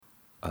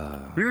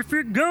If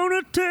you're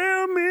gonna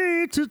tell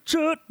me to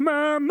shut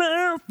my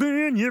mouth,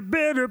 then you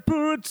better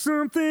put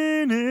something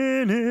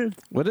in it.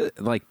 What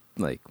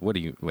what do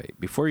you wait?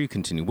 Before you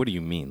continue, what do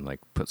you mean? Like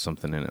put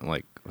something in it,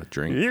 like a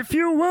drink? If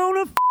you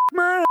wanna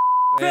my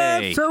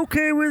that's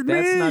okay with me.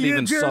 That's not you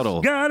even just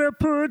subtle. Gotta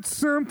put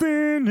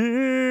something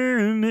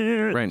in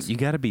it. Brent, you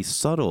gotta be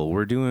subtle.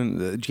 We're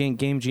doing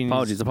Game Genies.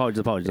 Apologies.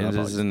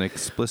 This is an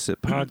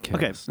explicit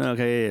podcast.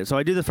 Okay. Yeah. So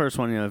I do the first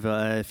one. You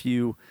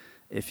know,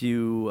 if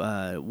you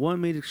want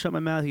me to shut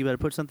my mouth, you better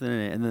put something in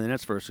it. And then the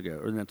next verse or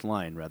the next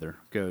line rather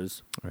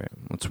goes. All right,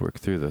 let's work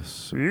through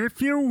this.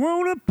 If you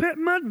wanna pet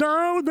my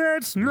dog,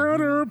 that's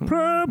not a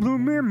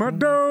problem. And my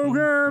dog,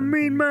 I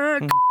mean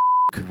my.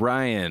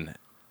 Ryan,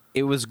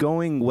 it was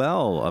going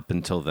well up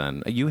until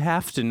then. You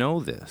have to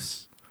know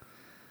this.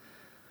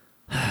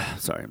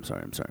 I'm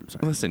sorry.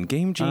 Listen,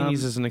 Game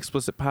Genies is an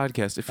explicit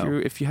podcast.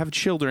 If you have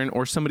children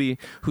or somebody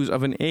who's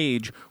of an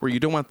age where you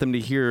don't want them to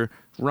hear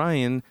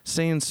Ryan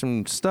saying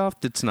some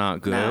stuff that's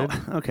not good,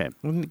 okay.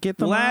 Get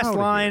The them last out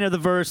line of the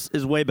verse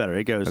is way better.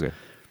 It goes, Okay.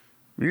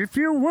 If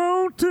you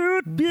want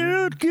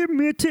to give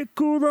me a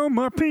tickle on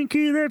my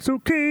pinky, that's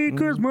okay,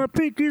 because my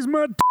pinky's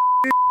my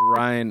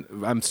Ryan,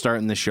 I'm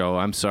starting the show.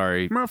 I'm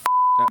sorry. my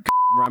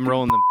I'm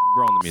rolling the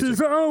is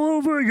music. all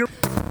over your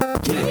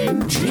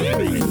Game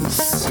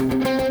Genies.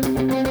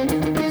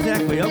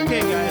 Exactly. Okay,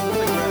 guys. Looks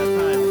like we're out of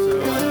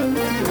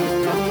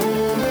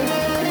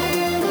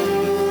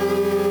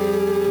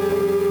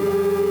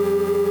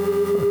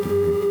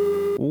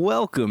time.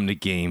 Welcome to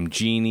Game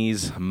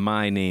Genies.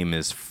 My name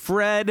is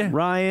Fred.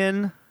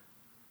 Ryan.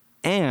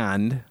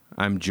 And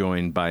I'm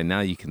joined by, now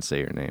you can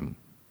say your name.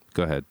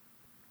 Go ahead.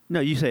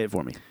 No, you say it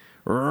for me.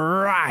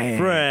 Ryan.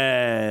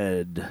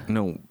 Fred.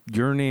 No,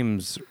 your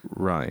name's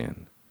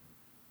Ryan.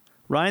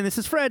 Ryan, this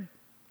is Fred.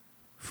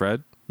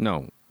 Fred?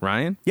 No,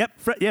 Ryan? Yep.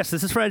 Yes,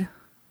 this is Fred.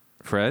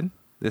 Fred?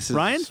 This is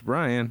Ryan?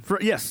 Ryan.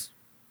 Yes.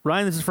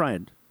 Ryan, this is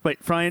Ryan. Wait,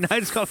 Ryan.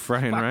 I just called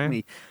Ryan.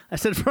 Me. I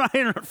said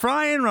Ryan.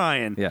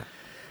 Yeah.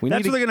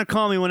 That's what they're going to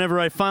call me whenever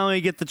I finally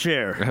get the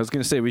chair. I was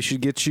going to say, we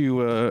should get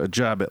you a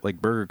job at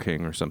like Burger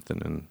King or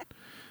something. And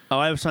Oh,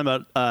 I was talking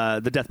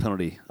about the death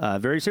penalty.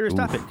 Very serious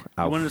topic.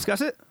 You want to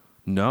discuss it?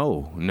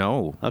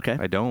 No. Okay.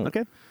 I don't.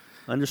 Okay.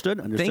 Understood.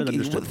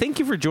 Thank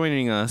you for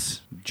joining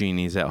us,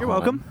 Genies at Home. You're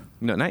welcome.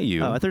 No, not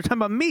you. Oh, I thought you were talking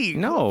about me.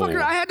 No.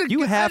 Motherfucker, I had to.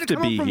 You I had have to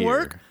come be home from here.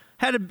 work.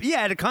 Had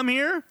to come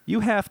here.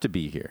 You have to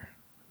be here.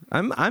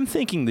 I'm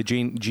thanking the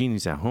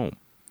Genies at Home.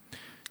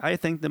 I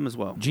thank them as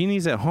well.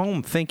 Genies at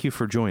Home, thank you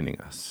for joining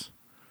us.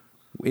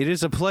 It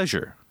is a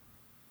pleasure.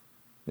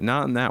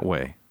 Not in that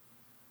way,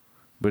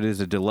 but it is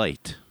a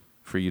delight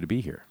for you to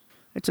be here.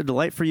 It's a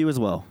delight for you as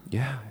well.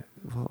 Yeah,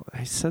 well,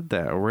 I said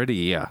that already,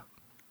 yeah.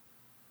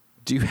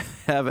 Do you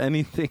have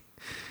anything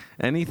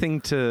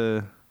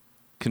to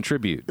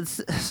contribute?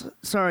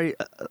 Sorry.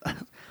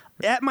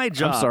 At my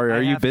job. I'm sorry,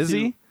 are you have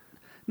busy?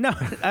 No,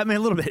 I mean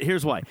a little bit.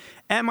 Here's why.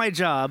 At my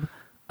job,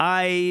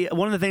 one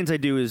of the things I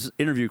do is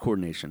interview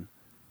coordination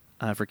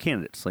for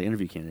candidates, like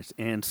interview candidates.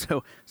 And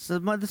so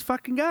this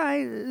fucking guy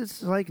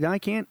is like, now I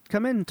can't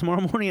come in tomorrow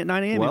morning at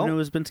 9 a.m. Well, even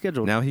though it's been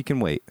scheduled. Now he can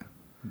wait.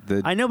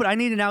 I know, but I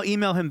need to now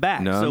email him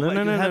back. No.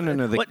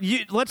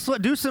 Let's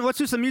do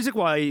some music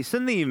while you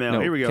send the email.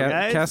 Here we go,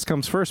 guys. Cast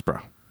comes first, bro.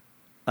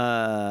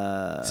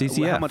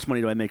 CCF. How much money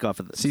do I make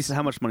off of this?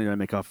 How much money do I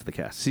make off of the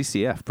cast?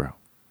 CCF, bro.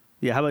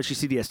 Yeah, how about you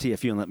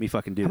CDSTFU and let me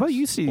fucking do How this? about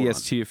you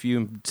CDSTFU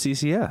and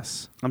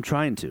CCS? I'm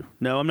trying to.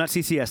 No, I'm not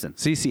CCSing.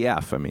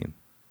 CCF, I mean.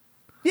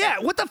 Yeah,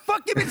 what the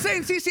fuck you been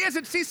saying CCS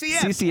and CCS?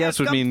 CCS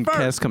would mean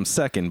cast comes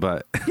second,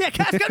 but... Yeah,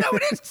 cast comes... No,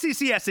 it is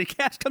CCS.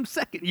 Cast comes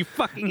second, you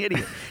fucking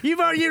idiot. You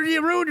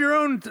ruined your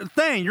own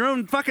thing, your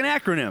own fucking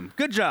acronym.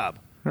 Good job.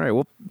 All right,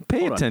 well,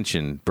 pay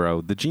attention,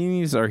 bro. The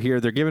Genies are here.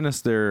 They're giving us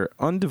their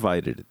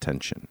undivided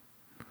attention.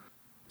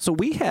 So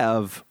we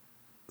have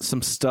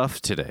some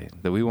stuff today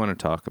that we want to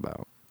talk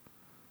about,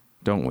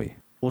 don't we?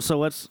 Well, so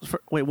let's...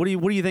 Wait, what do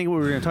you think we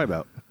were going to talk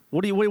about?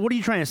 What are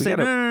you trying to say?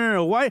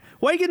 No. Why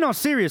are you getting all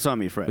serious on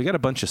me, Fred? We got a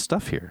bunch of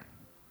stuff here.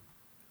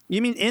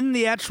 You mean in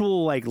the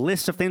actual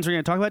list of things we're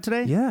going to talk about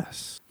today?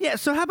 Yes. Yeah,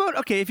 so how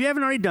about, if you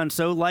haven't already done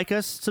so, like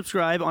us,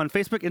 subscribe on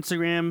Facebook,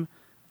 Instagram,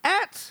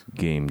 at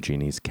Game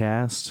Genies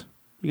Cast.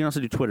 You can also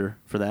do Twitter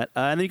for that.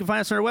 And then you can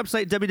find us on our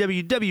website,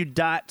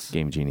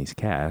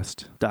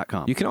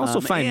 www.GameGeniesCast.com. You can also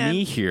find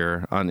me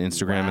here on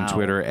Instagram and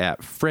Twitter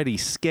at Freddy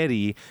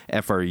Sketty,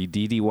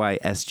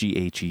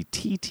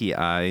 FreddySgetti.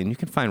 And you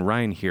can find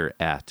Ryan here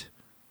at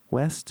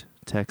West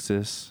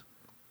Texas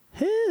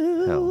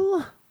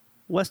Hell.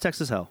 West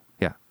Texas Hell.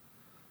 Yeah.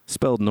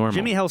 Spelled normal.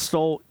 Jimmy Hell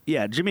stole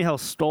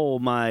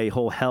my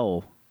whole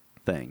hell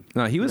thing.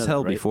 No, he was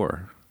Hell right?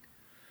 before.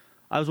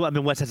 I've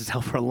been West Texas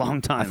Hell for a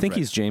long time. I think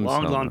he's James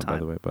Hell, long time, by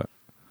the way. But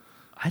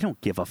I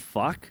don't give a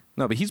fuck.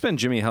 No, but he's been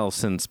Jimmy Hell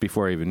since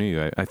before I even knew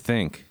you. I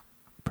think.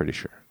 Pretty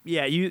sure.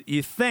 Yeah,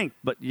 you think,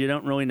 but you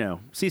don't really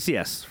know.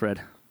 CCS,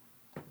 Fred.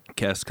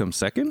 Cast comes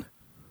second?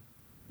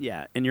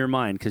 Yeah, in your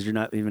mind, because you're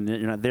not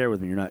there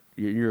with me.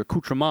 Your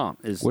accoutrement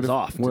is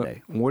off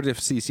today. What if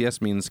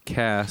CCS means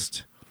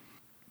cast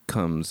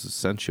comes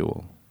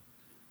sensual?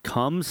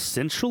 Comes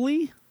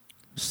sensually?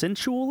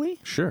 Sensually?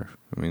 Sure.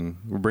 I mean,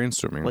 we're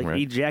brainstorming, Like right?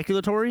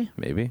 ejaculatory?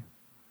 Maybe.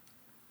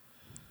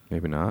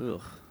 Maybe not.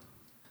 Ugh.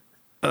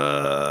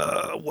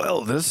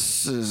 Well,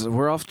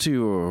 we're off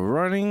to a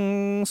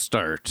running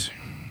start.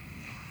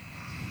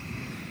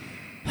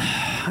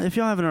 If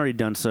y'all haven't already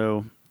done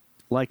so,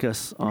 like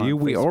us on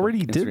We Facebook,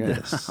 already did Instagram.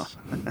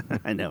 this.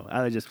 I know.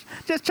 I was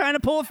just trying to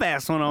pull a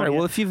fast one on All right, you.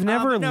 well, if you've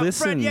never no,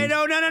 listened- Fred,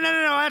 no.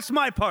 That's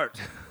my part.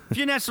 If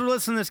you never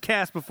listened to this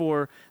cast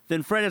before,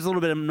 then Fred has a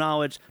little bit of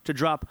knowledge to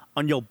drop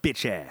on your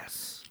bitch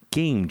ass.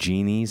 Game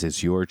Genies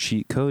is your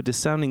cheat code to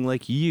sounding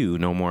like you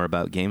know more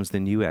about games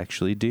than you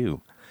actually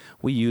do.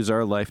 We use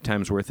our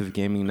lifetime's worth of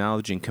gaming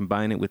knowledge and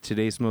combine it with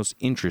today's most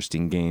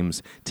interesting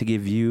games to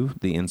give you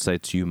the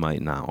insights you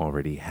might not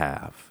already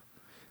have.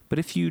 But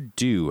if you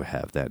do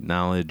have that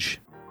knowledge,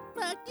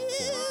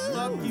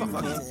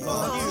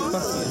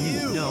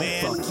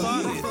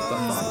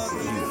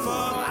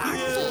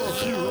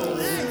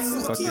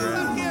 fuck your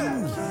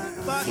ass.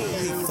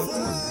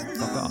 Fuck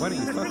off. Why don't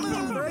you fuck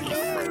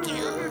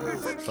you?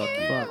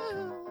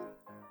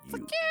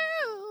 Fuck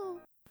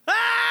you.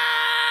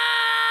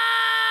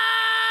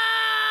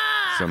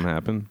 Something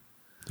happened?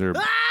 Is there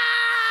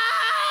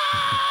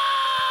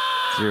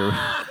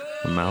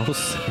a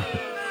mouse?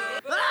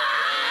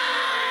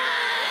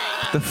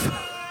 What the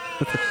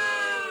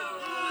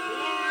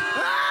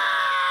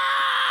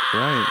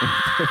Right.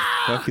 What the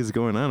fuck is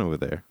going on over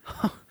there?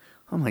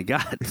 Oh my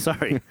God!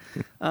 Sorry.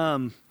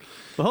 Well,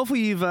 hopefully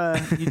you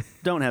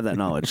don't have that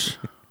knowledge.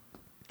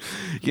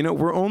 You know,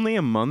 we're only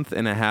a month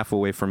and a half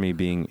away from me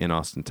being in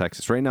Austin,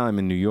 Texas. Right now I'm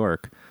in New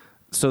York.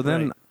 So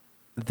then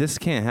Right. this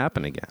can't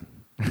happen again.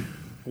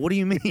 What do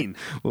you mean?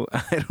 Well,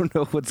 I don't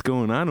know what's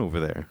going on over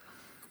there.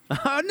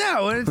 Oh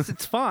no,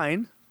 it's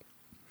fine.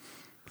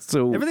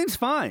 So Everything's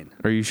fine.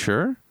 are you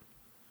sure?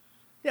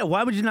 Yeah.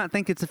 Why would you not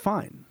think it's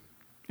fine?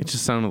 It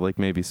just sounded like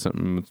maybe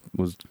something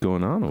was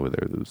going on over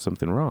there. There was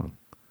something wrong.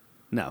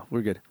 No,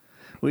 we're good.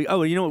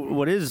 You know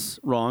what is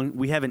wrong?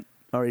 We haven't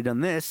already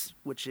done this,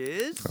 which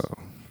is Oh,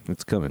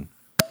 it's coming.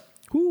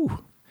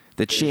 Whew.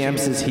 The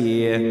champs is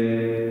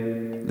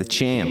here. The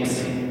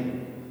champs.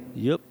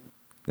 Yep.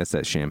 That's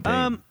that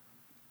champagne.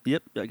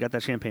 Yep. I got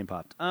that champagne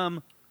popped.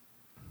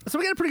 So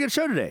we got a pretty good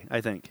show today,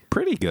 I think.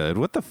 Pretty good.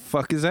 What the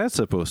fuck is that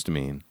supposed to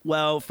mean?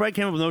 Well, Fred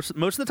came up with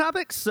most of the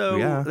topics, so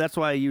Yeah. that's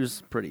why I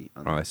use pretty.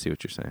 Oh, I see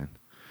what you're saying.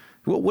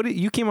 Well,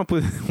 you came up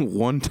with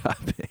one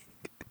topic.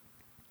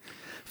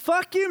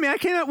 Fuck you, man! I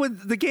came out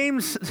with the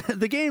games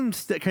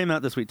that came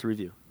out this week to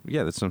review.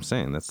 Yeah, that's what I'm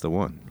saying. That's the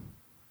one.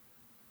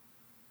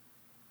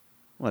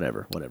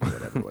 Whatever.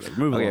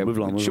 Move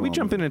along. Should we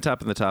jump into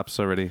top of the tops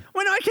already?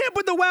 Well, no, I came up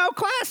with the WoW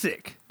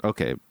Classic.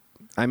 Okay.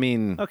 I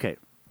mean, Okay,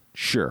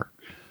 sure.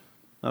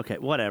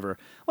 whatever.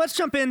 Let's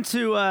jump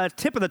into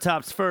tip of the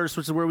tops first,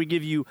 which is where we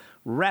give you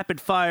rapid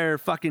fire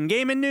fucking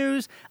gaming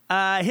news.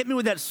 Hit me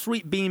with that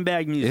sweet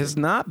beanbag music. It's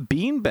not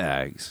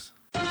beanbags.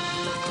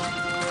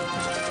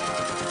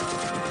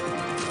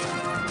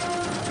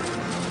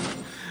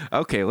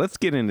 Okay, let's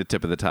get into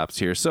tip of the tops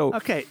here. So,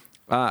 Okay.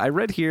 I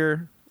read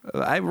here.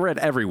 I've read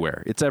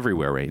everywhere. It's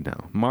everywhere right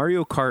now.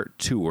 Mario Kart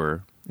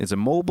Tour is a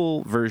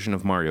mobile version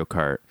of Mario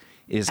Kart.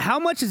 How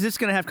much is this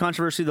going to have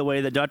controversy the way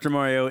that Dr.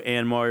 Mario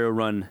and Mario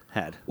Run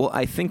had? Well,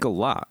 I think a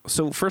lot.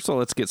 So first of all,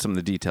 let's get some of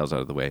the details out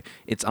of the way.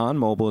 It's on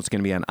mobile. It's going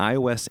to be on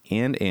iOS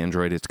and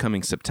Android. It's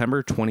coming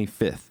September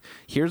 25th.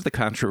 Here's the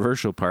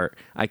controversial part.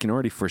 I can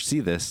already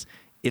foresee this.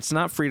 It's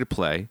not free to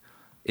play.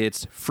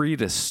 It's free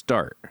to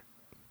start.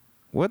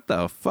 What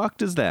the fuck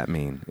does that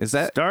mean? Is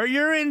that Start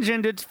your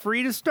engine. It's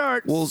free to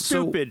start. well?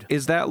 Stupid. So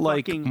is that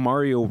like Fucking-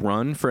 Mario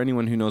Run? For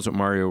anyone who knows what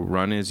Mario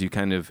Run is, you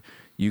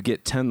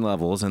get 10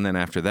 levels, and then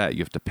after that you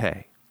have to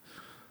pay.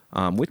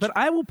 Which But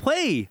I will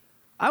pay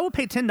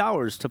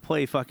 $10 to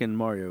play fucking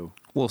Mario.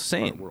 well,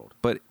 same. World.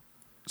 But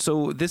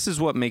so this is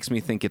what makes me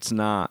think it's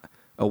not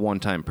a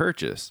one-time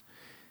purchase.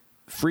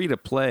 Free to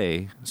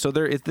play. So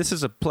this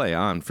is a play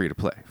on free to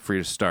play, free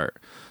to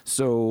start.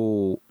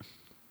 So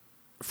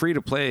free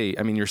to play,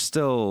 I mean, you're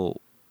still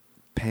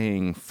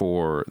paying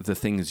for the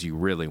things you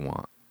really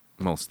want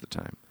most of the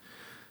time.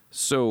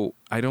 So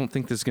I don't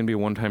think this is going to be a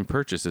one-time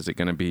purchase. Is it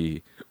going to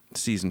be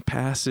season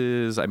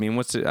passes? I mean,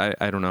 what's it?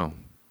 I don't know.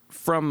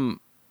 From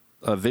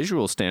a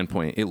visual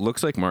standpoint, it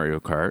looks like Mario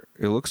Kart.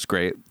 It looks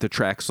great. The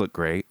tracks look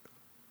great.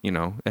 You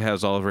know, it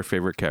has all of our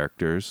favorite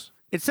characters.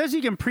 It says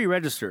you can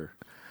pre-register.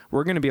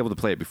 We're going to be able to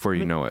play it before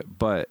you know it,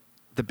 but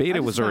the beta I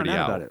just was found already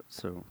out. about it.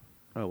 So,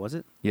 was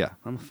it? Yeah,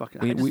 I'm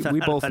fucking. We- I just we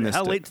found out both about it. missed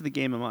How it. late to the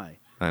game am I?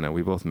 I know.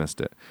 We both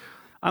missed it.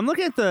 I'm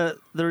looking at the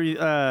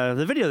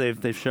video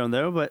they've shown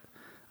though, but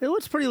it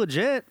looks pretty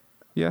legit.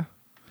 Yeah.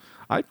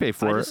 I'd pay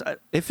for it. I-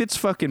 If it's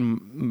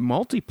fucking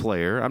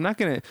multiplayer,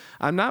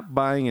 I'm not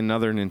buying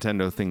another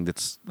Nintendo thing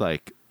that's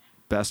like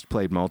best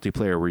played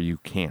multiplayer where you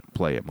can't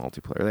play it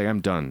multiplayer. Like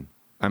I'm done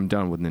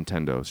with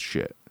Nintendo's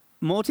shit.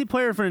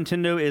 Multiplayer for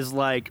Nintendo is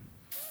like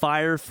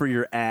fire for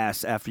your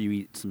ass after you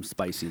eat some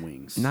spicy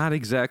wings. Not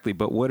exactly,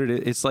 but what it is,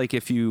 it's like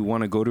if you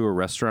want to go to a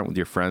restaurant with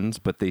your friends,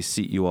 but they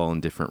seat you all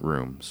in different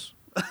rooms.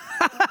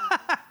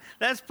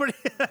 That's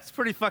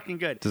pretty fucking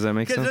good. Does that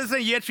make sense?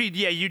 Because you actually,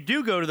 you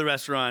do go to the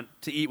restaurant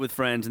to eat with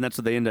friends, and that's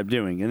what they end up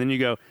doing. And then you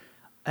go,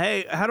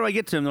 hey, how do I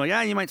get to him? They're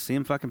like, you might see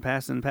him fucking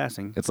passing.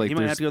 It's like you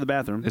might have to go to the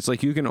bathroom. It's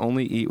like you can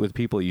only eat with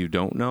people you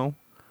don't know,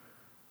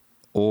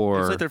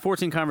 or it's like they're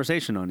forcing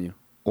conversation on you.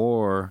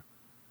 Or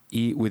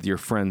eat with your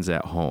friends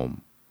at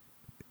home.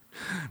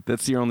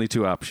 That's your only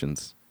two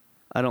options.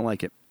 I don't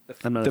like it.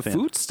 I'm not a fan. The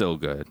food's still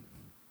good,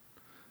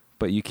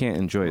 but you can't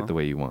enjoy it the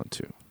way you want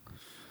to.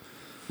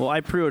 Well,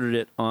 I pre-ordered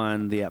it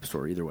on the App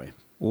Store either way.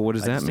 Well, what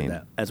does I that just did mean?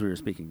 that as we were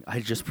speaking. I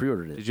just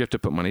pre-ordered it. Did you have to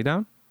put money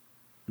down?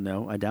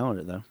 No, I downloaded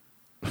it, though.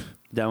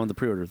 Download the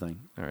pre-order thing.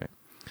 All right.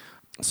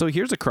 So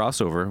here's a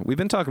crossover. We've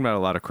been talking about a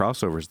lot of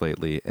crossovers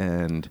lately,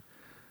 and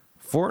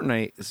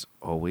Fortnite is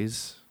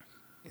always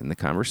in the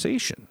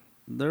conversation.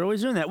 They're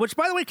always doing that. Which,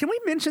 by the way, can we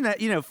mention that,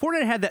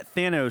 Fortnite had that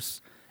Thanos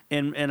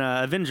and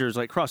Avengers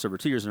crossover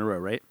 2 years in a row,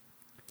 right?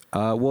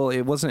 Well,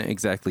 it wasn't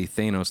exactly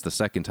Thanos the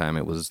second time.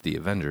 It was the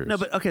Avengers. No,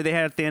 but, okay, they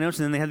had Thanos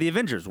and then they had the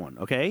Avengers one,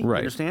 okay? Right.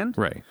 You understand?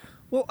 Right.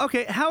 Well,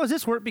 okay, how does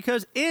this work?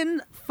 Because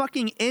in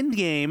fucking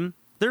Endgame,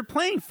 they're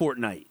playing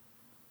Fortnite.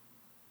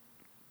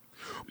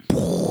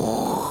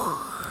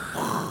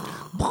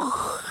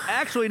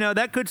 Actually, no,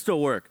 that could still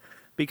work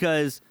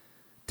because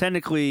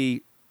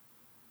technically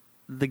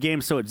the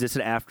game still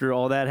existed after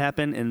all that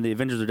happened, and the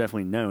Avengers are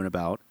definitely known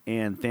about,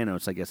 and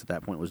Thanos, I guess, at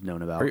that point was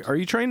known about. Are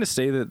you trying to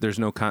say that there's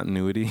no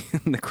continuity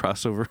in the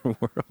crossover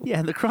world?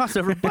 Yeah, the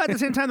crossover, but at the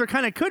same time, there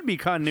kind of could be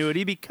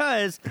continuity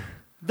because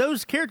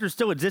those characters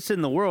still existed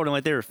in the world,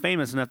 and they were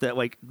famous enough that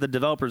the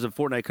developers of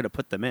Fortnite could have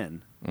put them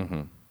in.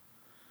 Mm-hmm.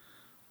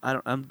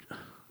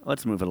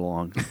 Let's move it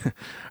along.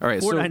 All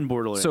right, Fortnite and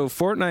Borderlands. So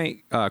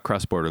Fortnite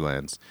Cross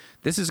Borderlands.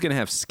 This is going to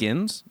have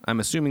skins. I'm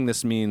assuming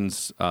this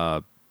means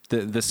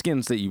the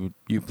skins that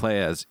you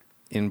play as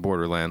in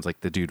Borderlands,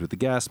 like the dude with the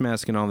gas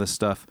mask and all this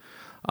stuff.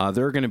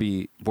 There are going to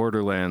be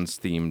Borderlands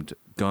themed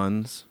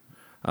guns.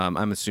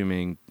 I'm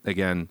assuming,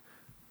 again,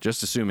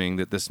 just assuming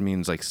that this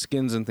means like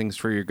skins and things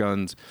for your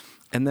guns.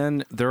 And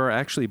then there are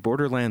actually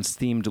Borderlands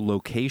themed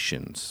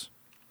locations.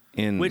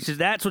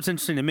 That's what's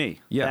interesting to me.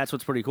 Yeah. That's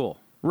what's pretty cool.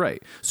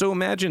 Right. So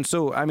imagine.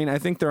 So I mean, I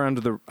think they're on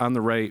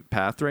the right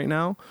path right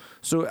now.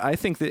 So I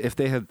think that if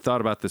they had thought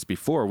about this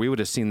before, we would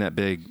have seen that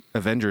big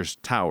Avengers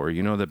tower.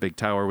 You know, the big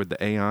tower with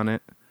the A on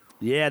it.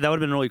 Yeah, that would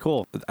have been really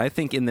cool. I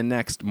think in the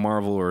next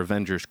Marvel or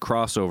Avengers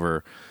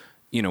crossover,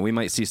 we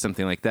might see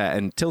something like that.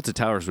 And Tilted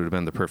Towers would have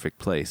been the perfect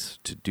place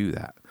to do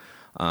that.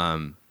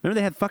 Remember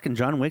they had fucking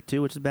John Wick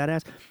too, which is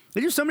badass.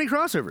 They do so many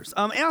crossovers.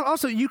 And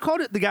also, you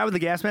called it the guy with the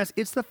gas mask.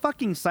 It's the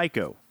fucking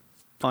Psycho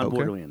on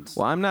Borderlands.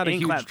 Well, I'm not a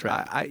huge.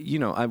 Claptrap.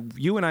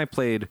 You and I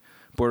played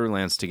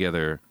Borderlands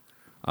together,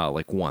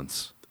 like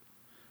once.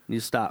 You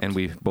stopped, and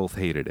we both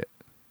hated it.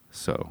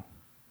 So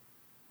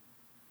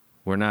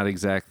we're not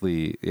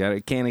exactly. Yeah, I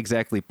can't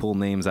exactly pull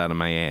names out of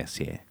my ass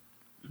here.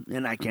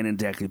 And I can't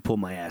exactly pull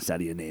my ass out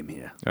of your name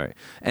here. All right.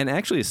 And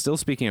actually, still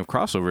speaking of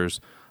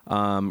crossovers,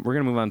 we're going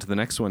to move on to the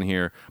next one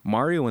here.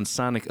 Mario and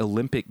Sonic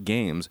Olympic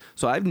Games.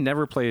 So I've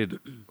never played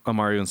a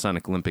Mario and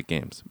Sonic Olympic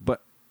Games,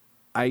 but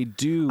I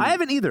do. I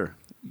haven't either.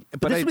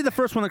 But this will be the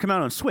first one to come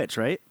out on Switch,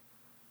 right?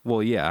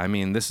 Well, yeah. I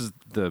mean, this is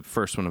the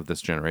first one of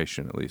this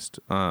generation, at least.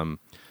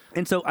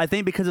 And so I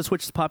think because of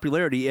Switch's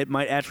popularity, it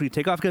might actually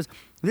take off because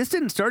this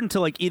didn't start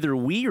until either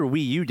Wii or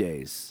Wii U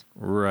days.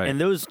 Right. And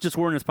those just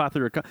weren't as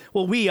popular.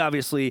 Well, Wii,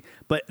 obviously,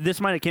 but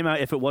this might have came out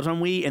if it was on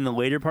Wii in the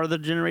later part of the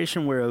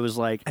generation where it was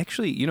like...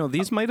 Actually,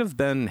 these might have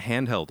been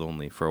handheld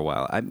only for a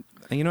while.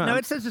 No,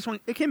 it says this one.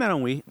 It came out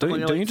on Wii.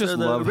 Don't you just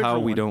love how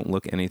we don't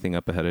look anything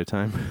up ahead of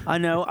time? I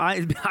know.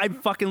 I'm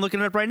fucking looking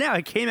it up right now.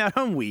 It came out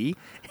on Wii,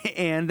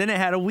 and then it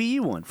had a Wii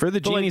U one. For the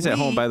genies at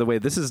home, by the way,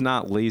 this is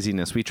not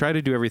laziness. We try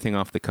to do everything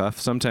off the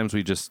cuff. Sometimes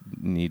we just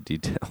need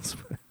details.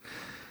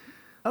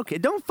 Okay,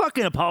 don't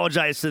fucking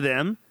apologize to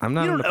them. I'm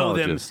not an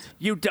apologist.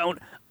 You don't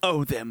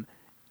owe them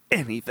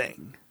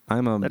anything.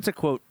 That's a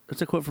quote.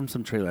 That's a quote from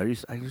some trailer.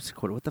 I used to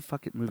quote it. What the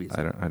fuck movie is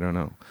it? I don't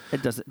know.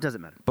 It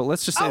doesn't matter. But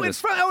let's just say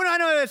it's from. Oh, no, I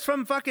know. It's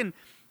from fucking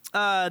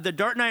The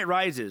Dark Knight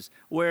Rises,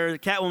 where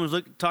Catwoman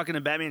was talking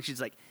to Batman. And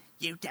she's like,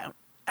 "You don't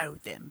owe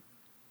them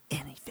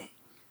anything."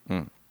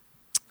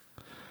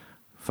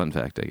 Fun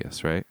fact, I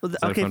guess. Right?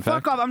 Okay,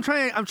 fuck off. I'm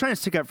trying to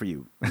stick up for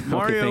you.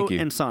 Mario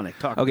and Sonic.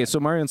 Talk. Okay,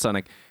 so Mario and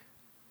Sonic.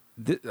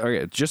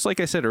 Okay, just like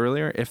I said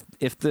earlier,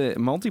 if the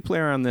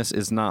multiplayer on this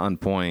is not on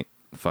point,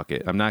 fuck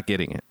it. I'm not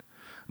getting it.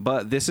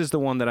 But this is the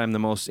one that I'm the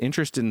most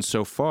interested in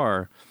so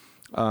far.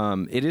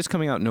 It is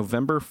coming out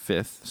November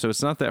 5th, so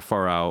it's not that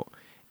far out.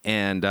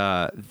 And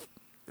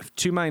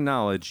to my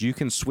knowledge, you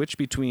can switch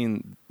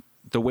between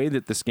the way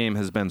that this game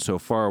has been so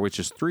far, which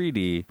is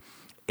 3D,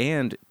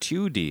 and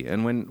 2D.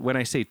 And when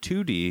I say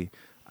 2D,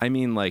 I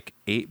mean like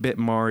 8-bit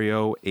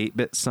Mario,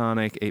 8-bit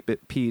Sonic,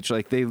 8-bit Peach.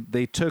 Like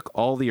they took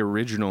all the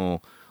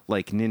original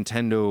like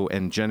Nintendo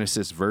and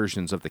Genesis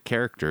versions of the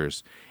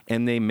characters,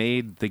 and they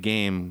made the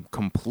game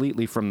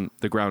completely from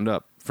the ground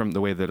up, from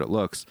the way that it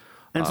looks.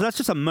 And so that's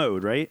just a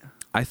mode, right?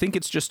 I think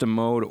it's just a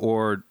mode,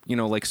 or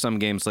like some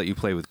games let you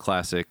play with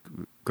classic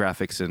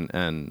graphics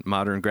and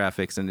modern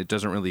graphics, and it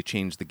doesn't really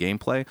change the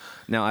gameplay.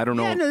 Now, I don't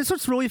know. Yeah, no, this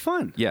looks really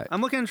fun. Yeah.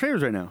 I'm looking at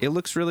trailers right now. It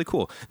looks really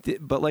cool.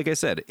 But like I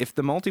said, if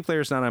the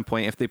multiplayer is not on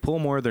point, if they pull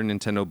more of their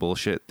Nintendo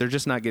bullshit, they're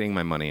just not getting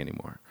my money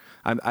anymore.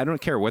 I don't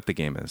care what the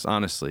game is,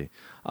 honestly.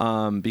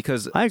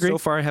 Because I agree. so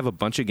far I have a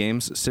bunch of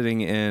games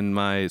sitting in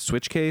my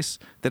Switch case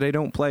that I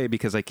don't play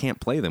because I can't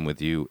play them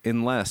with you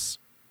unless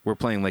we're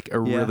playing like a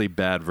really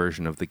bad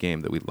version of the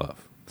game that we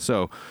love.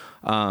 So,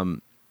 I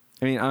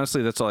mean,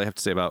 honestly, that's all I have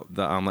to say about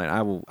the online.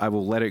 I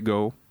will let it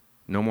go.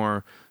 No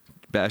more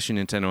bashing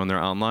Nintendo on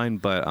their online,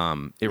 but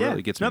it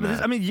really gets me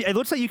mad. I mean, it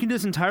looks like you can do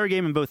this entire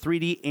game in both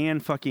 3D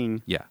and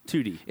fucking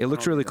 2D. It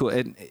looks really cool.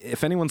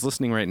 If anyone's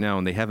listening right now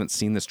and they haven't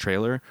seen this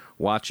trailer,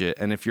 watch it.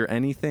 And if you're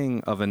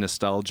anything of a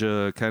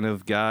nostalgia kind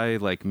of guy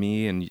like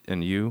me and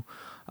you,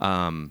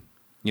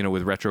 you know,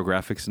 with retro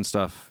graphics and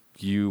stuff,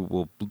 you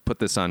will put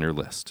this on your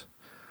list.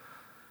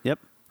 Yep.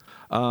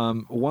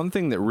 One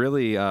thing that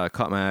really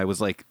caught my eye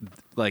was like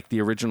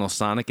the original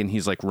Sonic, and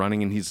he's like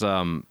running and he's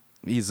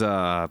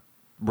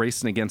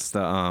racing against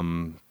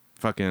the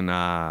fucking.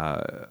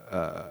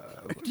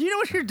 Do you know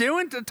what you're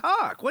doing to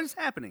talk? What is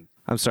happening?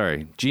 I'm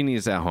sorry, Genie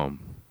is at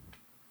home.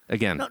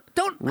 Again, No,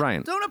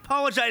 Ryan. Don't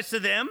apologize to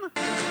them.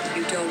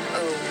 You don't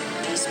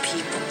owe these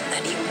people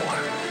anymore.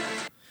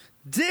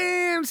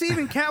 Damn, see,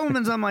 even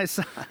Catwoman's on my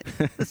side.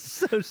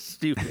 So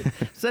stupid.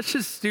 Such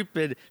a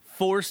stupid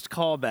forced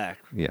callback,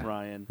 Yeah,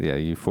 Ryan. Yeah,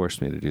 you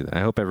forced me to do that.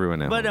 I hope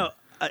everyone at But home.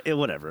 no,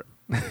 whatever.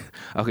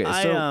 Okay,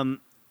 so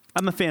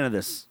I'm a fan of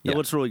this. Yeah. It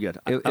looks really good.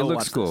 it I will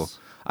looks watch cool. this.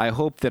 I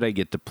hope that I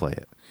get to play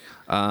it.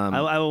 I'm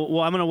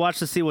going to watch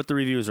to see what the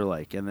reviews are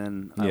like, and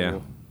then I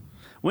will.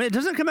 When it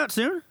doesn't come out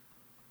soon.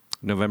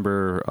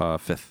 November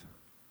 5th.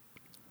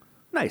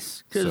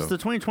 Nice, because So- the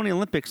 2020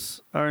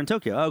 Olympics are in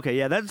Tokyo. Okay,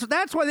 yeah,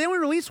 that's why they only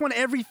release one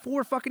every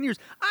 4 fucking years.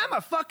 I'm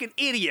a fucking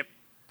idiot,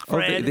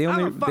 Fred. They I'm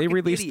a only fucking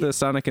release idiot. the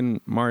Sonic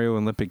and Mario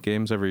Olympic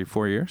Games every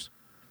 4 years.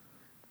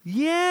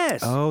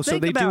 Yes. Oh, so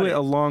Think they do about it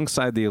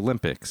alongside the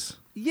Olympics.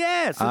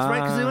 Yes, that's right.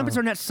 Because the Ah. Olympics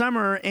are next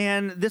summer,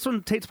 and this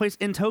one takes place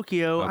in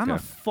Tokyo. I'm a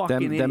Okay. fucking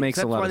That idiot. makes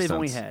a That's lot why of they've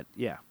only sense.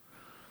 had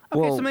Okay,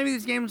 Well- so maybe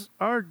these games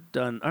are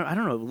done. I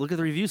don't know. Look at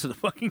the reviews of the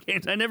fucking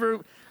games. I never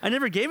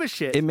gave a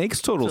shit. It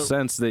makes total So-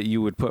 sense that you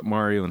would put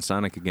Mario and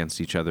Sonic against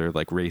each other,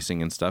 like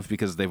racing and stuff,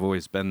 because they've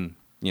always been,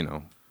 you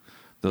know.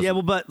 Those, Yeah,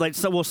 well, but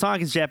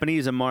Sonic is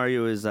Japanese and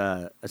Mario is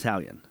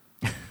Italian.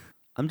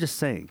 I'm just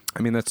saying.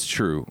 I mean, that's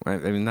true. I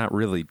mean, not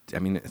really. I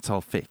mean, it's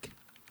all fake.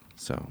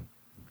 So.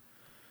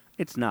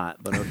 It's not,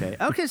 but okay.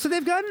 Okay, so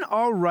they've gotten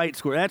all right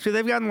score. Actually,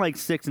 they've gotten like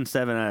 6 and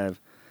 7 out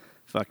of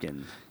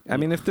fucking. I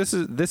mean, if this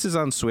is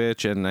on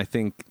Switch, and I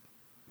think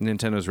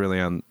Nintendo's really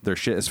on their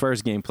shit as far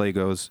as gameplay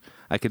goes,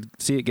 I could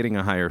see it getting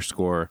a higher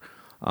score,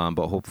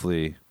 but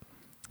hopefully,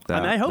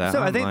 I hope that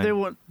so. I think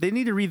online- they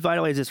need to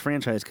revitalize this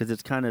franchise because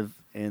it's kind of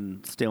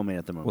in stalemate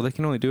at the moment. Well, they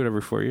can only do it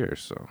every 4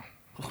 years, so.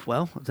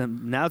 Well,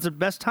 then now's the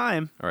best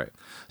time. All right.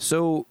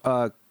 So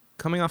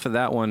coming off of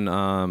that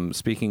one,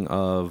 speaking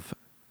of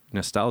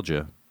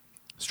nostalgia,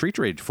 Street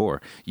Rage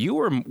 4. You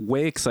were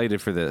way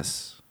excited for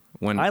this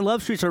when I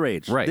love Streets of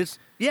Rage. Right.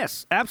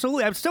 Yes,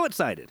 absolutely. I'm so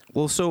excited.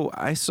 Well, so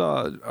I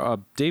saw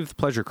Dave the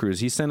Pleasure Cruise.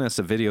 He sent us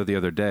a video the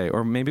other day,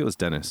 or maybe it was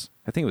Dennis.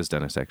 I think it was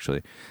Dennis,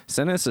 actually.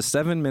 Sent us a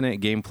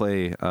 7-minute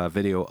gameplay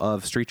video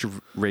of Street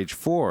Rage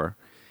 4,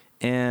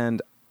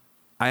 and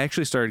I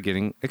actually started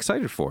getting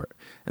excited for it.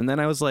 And then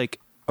I was like,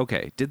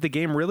 okay, did the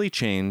game really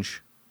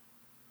change,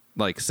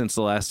 like, since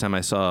the last time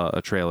I saw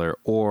a trailer,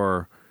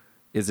 or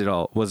was it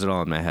all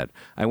in my head?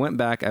 I went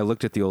back, I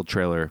looked at the old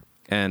trailer,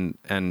 and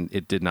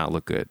it did not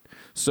look good.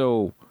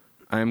 So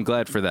I'm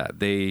glad for that.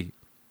 They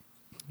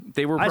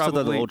were I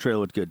probably. thought the old trailer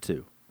looked good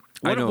too.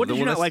 I know, What did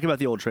you not that's- like about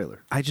the old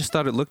trailer? I just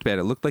thought it looked bad.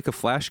 It looked like a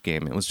Flash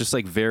game. It was just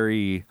like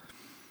very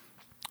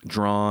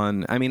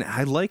drawn. I mean,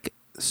 I like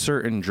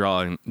certain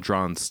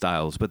drawn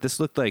styles, but this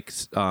looked like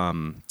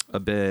a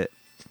bit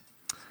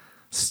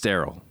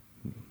sterile.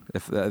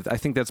 I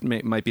think that's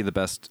might be the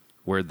best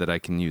word that I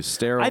can use.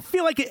 Sterile. I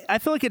feel like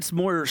it's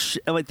more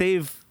like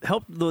they've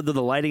helped the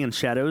lighting and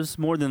shadows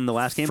more than the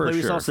last gameplay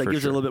we saw, so that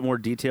gives it a little bit more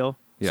detail.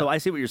 Yeah. So I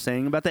see what you're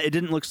saying about that. It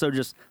didn't look so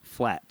just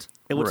flat.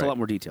 It looks a Right. lot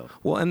more detailed.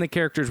 Well, and the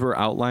characters were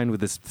outlined with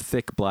this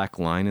thick black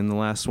line in the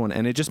last one,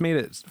 and it just made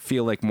it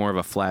feel like more of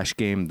a Flash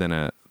game than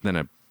a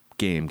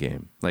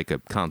game, like a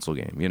console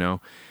game, you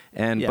know?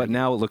 And Yeah. but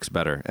now it looks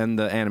better, and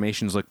the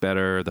animations look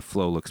better, the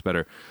flow looks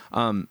better.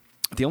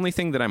 The only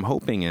thing that I'm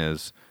hoping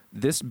is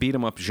this beat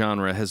 'em up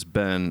genre has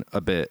been a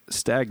bit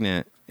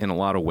stagnant in a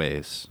lot of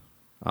ways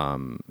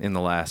in the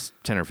last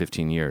 10 or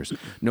 15 years.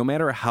 No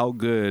matter how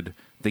good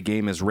the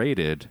game is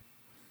rated,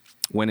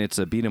 when it's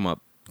a beat 'em up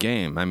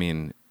game, I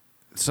mean,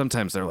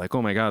 sometimes they're like,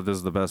 oh my God, this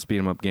is the best beat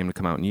 'em up game to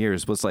come out in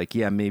years. But it's like,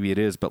 yeah, maybe it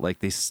is, but like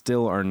they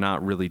still are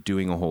not really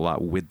doing a whole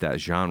lot with that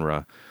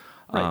genre.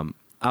 Right.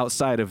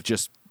 Outside of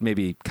just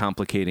maybe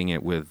complicating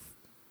it with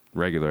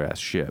regular ass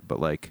shit. But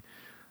like,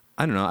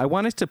 I don't know. I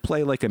want it to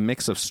play like a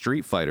mix of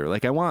Street Fighter.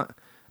 Like I want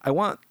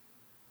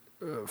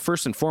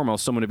first and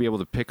foremost, someone to be able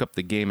to pick up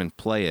the game and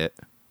play it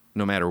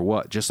no matter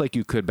what, just like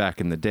you could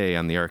back in the day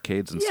on the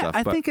arcades and stuff.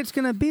 I think it's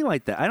going to be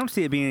like that. I don't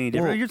see it being any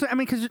different.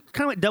 Because it's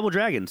kind of like Double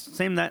Dragons,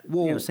 same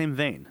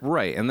vein.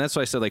 Right, and that's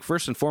why I said, like,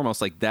 first and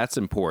foremost, like, that's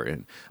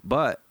important.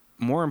 But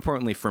more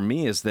importantly for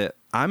me is that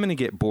I'm going to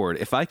get bored.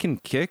 If I can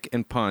kick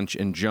and punch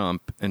and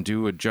jump and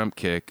do a jump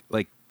kick,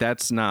 like,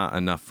 that's not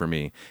enough for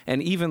me.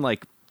 And even,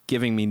 like,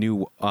 giving me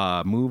new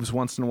moves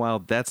once in a while,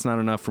 that's not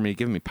enough for me.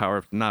 Giving me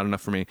power, not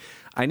enough for me.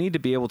 I need to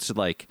be able to,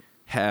 like,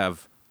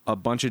 have a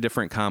bunch of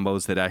different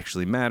combos that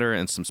actually matter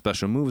and some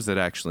special moves that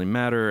actually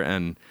matter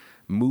and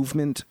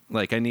movement.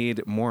 Like, I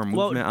need more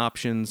movement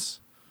options.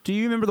 Do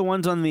you remember the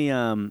ones on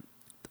the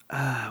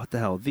what the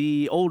hell?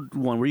 The old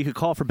one where you could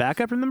call for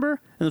backup, remember? And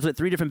there's like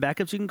 3 different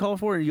backups you can call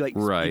for, and you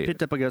you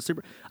picked up like a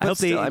super. I hope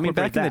still,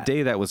 back in the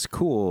day that was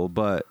cool,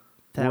 but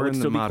that would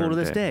still be cool to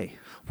this day.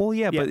 Well,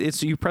 yeah, but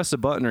it's you press a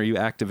button or you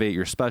activate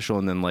your special,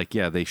 and then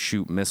they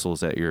shoot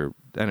missiles at your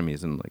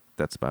enemies, and like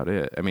that's about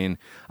it. I mean,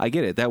 I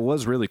get it. That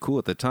was really cool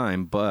at the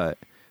time, but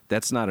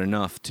that's not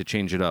enough to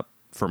change it up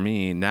for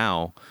me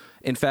now.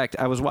 In fact,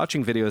 I was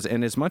watching videos,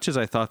 and as much as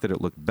I thought that it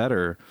looked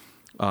better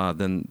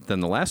than the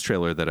last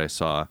trailer that I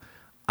saw,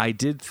 I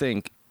did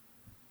think,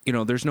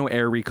 there's no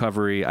air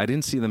recovery. I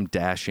didn't see them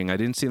dashing. I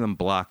didn't see them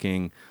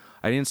blocking.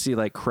 I didn't see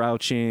like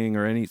crouching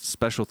or any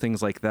special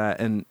things like that.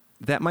 And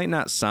that might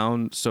not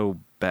sound so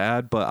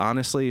bad, but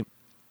honestly,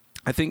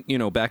 I think,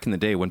 back in the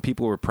day when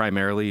people were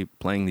primarily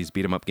playing these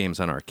beat 'em up games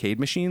on arcade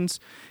machines,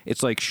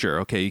 it's like, sure,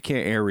 okay, you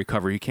can't air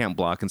recover, you can't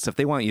block and stuff.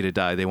 They want you to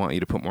die. They want you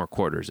to put more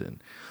quarters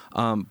in.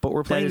 But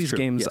we're playing these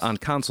games on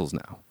consoles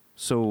now.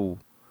 So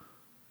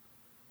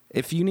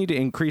if you need to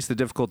increase the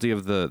difficulty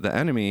of the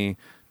enemy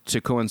to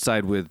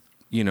coincide with,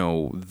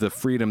 the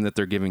freedom that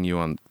they're giving you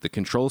on the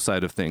control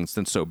side of things,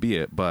 then so be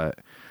it. But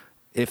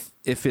if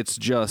it's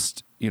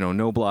just,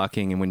 no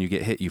blocking, and when you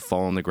get hit, you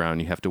fall on the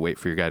ground, you have to wait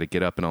for your guy to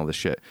get up and all this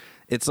shit.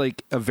 It's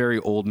like a very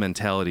old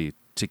mentality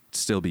to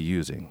still be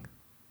using.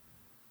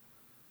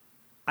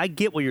 I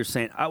get what you're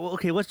saying.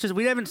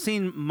 We haven't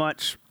seen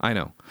much. I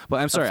know. But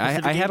I'm sorry.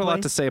 I had a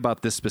lot to say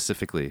about this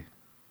specifically.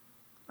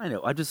 I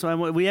know.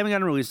 We haven't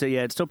gotten released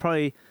yet. It's still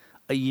probably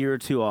a year or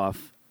 2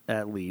 off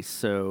at least.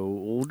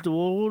 So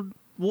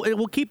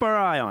we'll keep our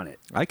eye on it.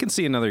 I can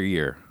see another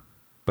year,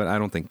 but I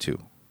don't think 2.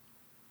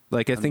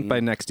 Like, I think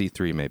by next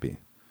E3 maybe.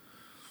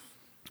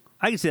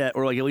 I can see that,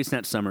 or like at least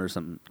next summer or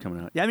something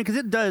coming out. Yeah, because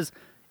it does.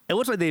 It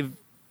looks like they've,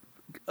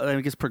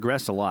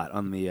 progressed a lot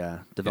on the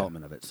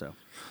development of it.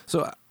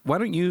 So why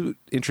don't you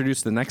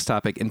introduce the next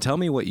topic and tell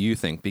me what you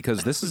think?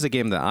 Because this is a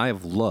game that I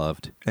have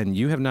loved, and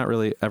you have not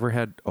really ever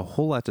had a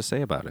whole lot to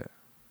say about it.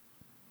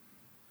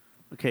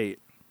 Okay,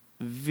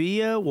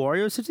 via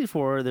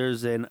Wario64,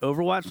 there's an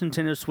Overwatch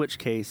Nintendo Switch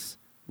case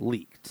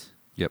leaked.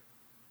 Yep.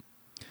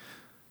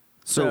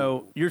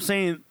 So you're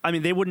saying,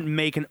 they wouldn't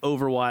make an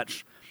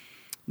Overwatch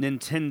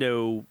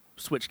Nintendo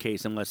Switch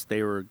case unless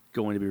they were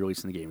going to be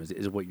releasing the game,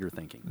 is what you're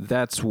thinking.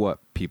 That's what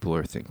people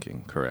are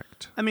thinking,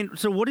 correct.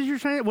 So what are you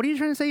trying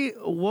to say?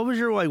 What was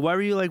your, why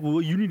were you like, well,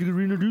 you need to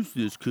reintroduce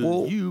this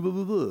because you, blah,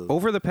 blah, blah.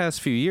 Over the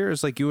past few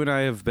years, like, you and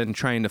I have been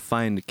trying to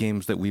find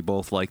games that we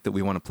both like that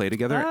we want to play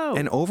together. Oh.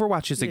 And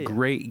Overwatch is a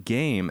great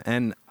game.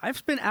 And I've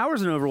spent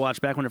hours in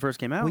Overwatch back when it first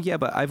came out. Well, yeah,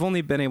 but I've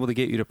only been able to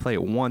get you to play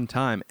it one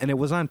time. And it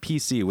was on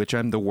PC, which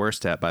I'm the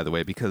worst at, by the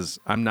way, because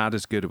I'm not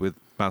as good with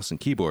mouse and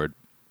keyboard.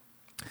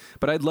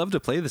 But I'd love to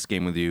play this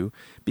game with you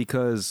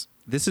because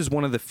this is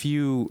one of the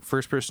few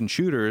first-person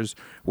shooters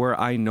where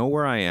I know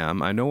where I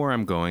am, I know where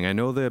I'm going, I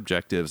know the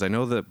objectives, I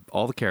know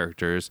all the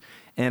characters,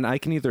 and I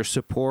can either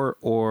support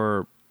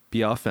or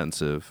be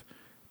offensive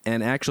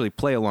and actually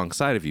play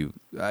alongside of you.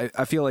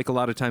 I feel like a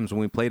lot of times when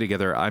we play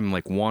together, I'm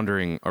like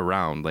wandering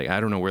around, like I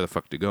don't know where the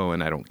fuck to go,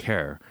 and I don't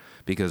care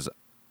because,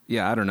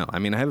 I don't know. I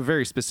have a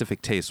very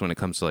specific taste when it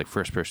comes to like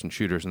first-person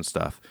shooters and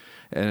stuff,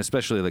 and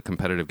especially like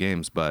competitive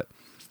games, but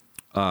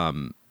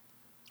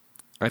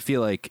I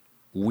feel like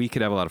we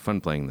could have a lot of fun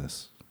playing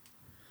this.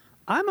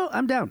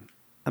 I'm down.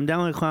 I'm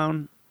down like a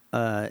clown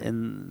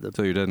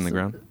Till you're dead in the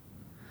ground?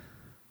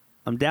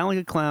 I'm down like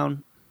a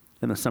clown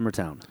in a summer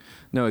town.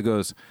 No, it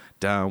goes,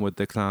 down with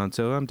the clown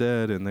till I'm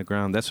dead in the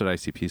ground. That's what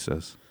ICP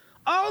says.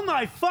 Oh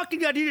my fucking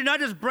God, you did not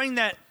just bring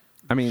that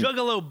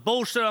Juggalo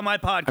bullshit on my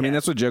podcast.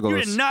 That's what Juggalos...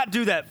 You did not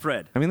do that,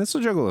 Fred. That's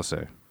what Juggalos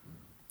say.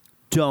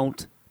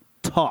 Don't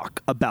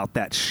talk about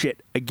that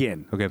shit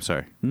again. Okay, I'm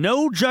sorry.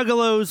 No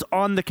Juggalos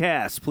on the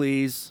cast,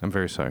 please. I'm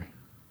very sorry.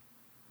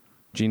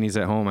 Jeannie's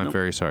at home. I'm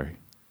very sorry.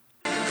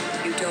 You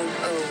don't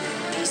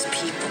owe these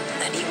people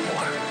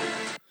anymore.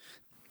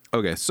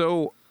 Okay,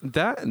 so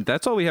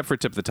that's all we have for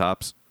Tip the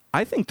Tops.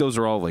 I think those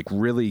are all like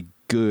really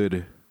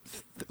good.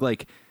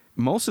 Like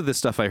most of this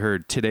stuff I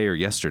heard today or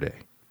yesterday,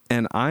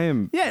 and I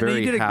am very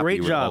you did a happy great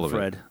with job, all of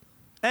Fred. It.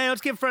 Hey,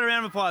 let's give Fred a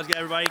round of applause,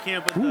 everybody. You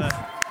can't put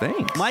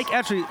thanks.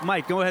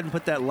 Mike, go ahead and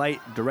put that light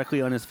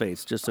directly on his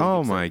face, just so.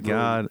 Oh my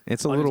God,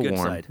 it's a little warm.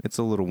 Side. It's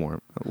a little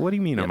warm. What do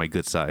you mean on my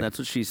good side? That's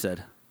what she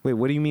said. Wait,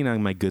 what do you mean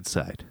on my good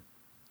side?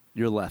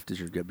 Your left is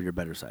your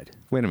better side.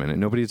 Wait a minute,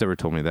 nobody's ever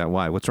told me that.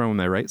 Why? What's wrong with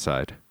my right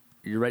side?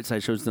 Your right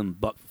side shows them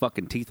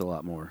fucking teeth a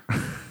lot more.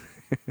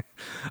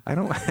 I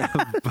don't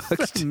have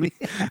buck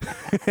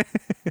teeth.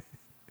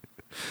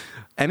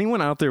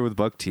 Anyone out there with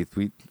buck teeth,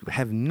 we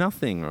have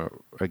nothing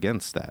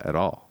against that at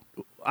all.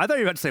 I thought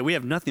you were about to say we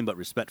have nothing but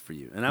respect for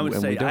you. And I would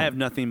And say we don't. I have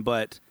nothing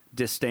but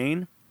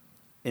disdain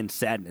and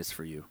sadness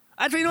for you.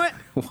 Actually, you know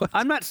what? What?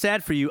 I'm not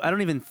sad for you. I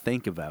don't even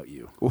think about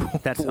you.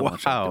 That's how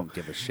much I Wow. don't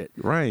give a shit.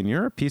 Ryan,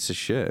 you're a piece of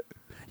shit.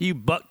 You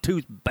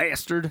buck-toothed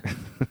bastard.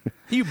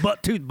 You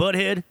buck-toothed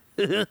butthead.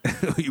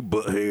 You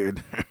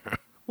butthead.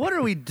 What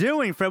are we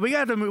doing, Fred? We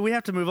have to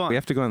move on. We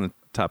have to go on the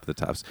top of the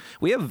tops.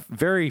 We have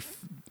very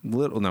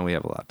little. No, we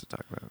have a lot to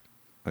talk about.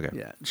 Okay.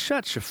 Yeah,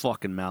 shut your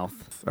fucking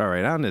mouth. All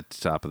right, on to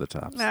top of the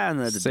tops.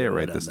 Say it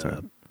right this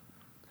time.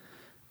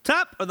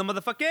 Top of the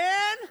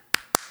motherfucking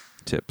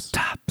Tips.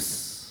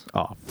 tops.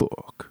 Oh,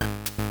 fuck.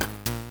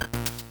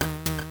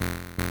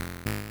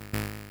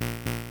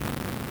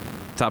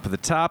 Top of the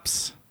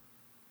tops.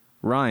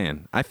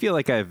 Ryan, I feel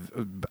like I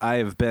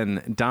have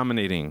been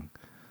dominating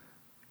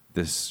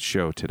this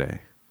show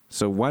today.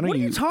 So why don't What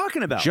are you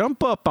talking about?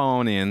 jump up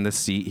on in the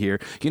seat here?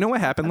 You know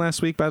what happened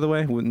last week, by the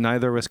way?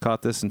 Neither of us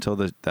caught this until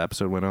the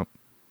episode went up.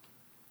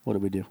 What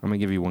did we do? I'm going to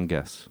give you one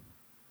guess.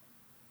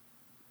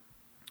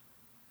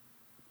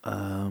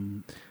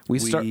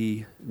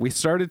 We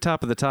started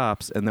top of the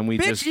tops, and then we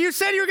Bitch, just... you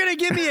said you were going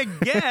to give me a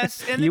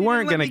guess, and then You you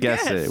weren't going to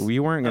guess it.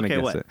 You weren't going to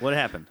guess what? it. What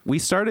happened? We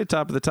started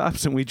top of the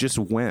tops, and we just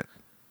went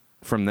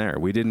from there.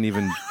 We didn't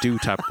even do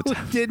top of the We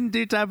tops. didn't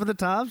do top of the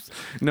tops?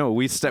 No,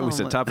 we said my-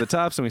 top of the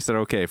tops, and we said,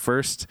 okay,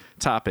 first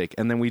topic,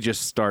 and then we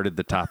just started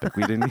the topic.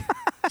 We didn't...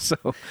 So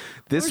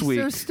this We're week...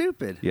 so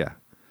stupid. Yeah.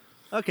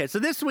 Okay, so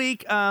this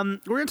week we're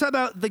going to talk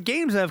about the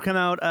games that have come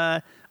out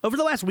over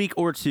the last week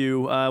or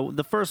two.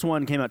 The first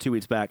one came out 2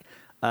 weeks back,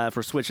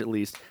 for Switch at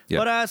least.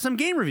 Yep. But some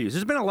game reviews.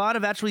 There's been a lot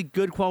of actually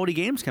good quality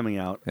games coming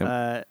out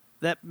Yep.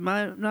 that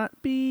might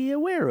not be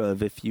aware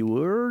of if you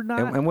were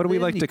not. And what do we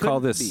then like you to call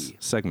couldn't this be.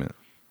 segment?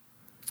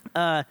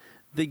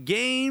 The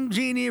Game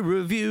Genie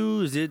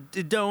reviews.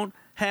 It don't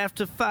have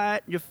to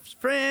fight your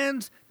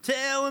friends.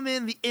 Tell them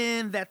in the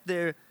end that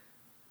they're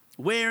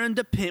wearing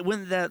the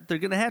pin. That they're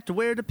gonna have to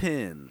wear the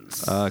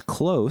pins.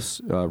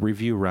 Close.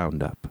 Review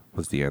roundup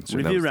was the answer.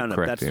 That Review was the roundup.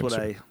 correct That's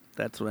answer.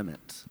 That's what I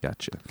meant.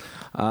 Gotcha.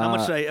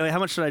 How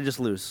much should I just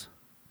lose?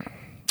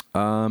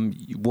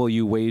 Well,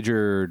 you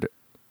wagered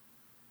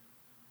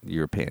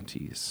your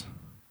panties.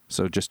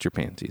 So just your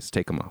panties.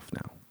 Take them off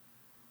now.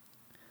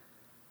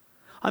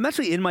 I'm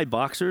actually in my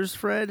boxers,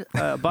 Fred.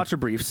 Boxer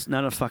briefs,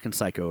 not a fucking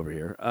psycho over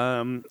here.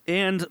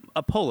 And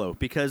a polo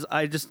because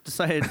I just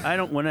decided I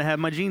don't want to have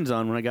my jeans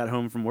on when I got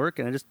home from work,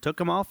 and I just took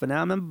them off, and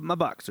now I'm in my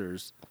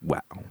boxers.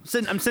 Wow.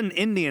 I'm sitting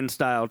Indian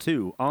style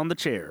too, on the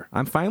chair.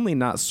 I'm finally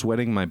not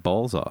sweating my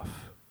balls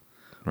off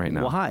right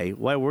now. Why?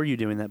 Why were you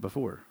doing that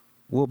before?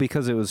 Well,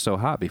 because it was so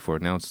hot before.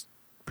 Now it's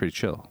pretty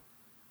chill.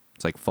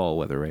 It's like fall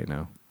weather right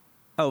now.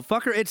 Oh,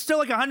 fucker. It's still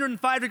like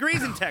 105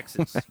 degrees in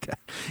Texas.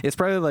 It's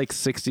probably like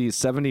 60,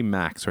 70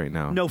 max right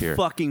now. No here.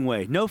 fucking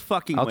way. No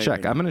fucking I'll way.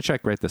 check. right I'm now. going to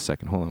check right this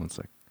second. Hold on one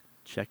sec.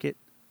 Check it.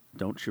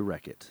 Don't you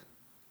wreck it.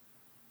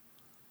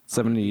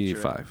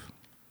 75.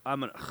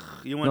 I'm gonna.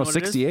 You want No, to know what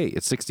it is? 68.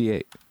 It's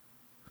 68.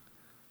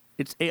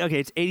 It's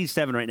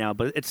 87 right now,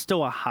 but it's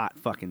still a hot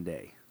fucking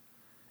day.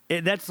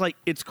 That's like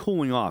it's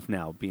cooling off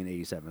now, being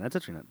 87. That's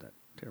actually not that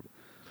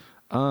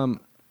terrible.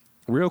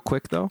 Real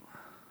quick, though,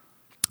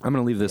 I'm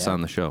going to leave this Yeah.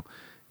 on the show.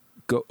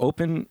 Go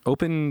open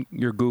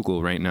your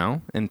Google right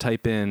now and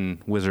type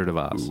in Wizard of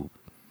Oz.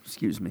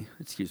 Excuse me.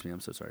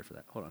 I'm so sorry for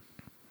that. Hold on.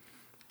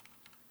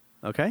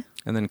 Okay.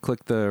 And then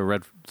click the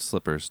red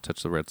slippers.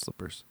 Touch the red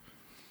slippers.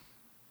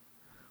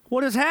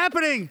 What is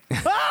happening?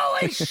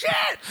 Holy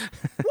shit!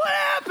 What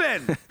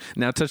happened?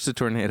 Now touch the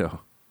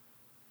tornado.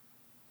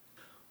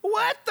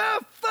 What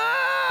the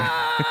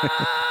fuck?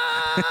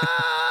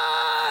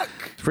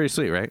 It's pretty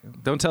sweet,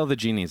 right? Don't tell the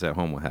genies at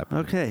home what happened.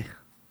 Okay.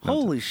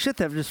 Holy shit!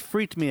 That just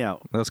freaked me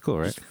out. That's cool,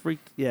 right? Just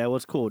freaked. Yeah, it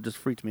was cool. It just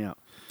freaked me out.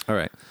 All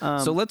right.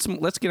 So let's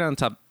get on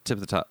top of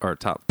the top.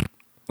 Let's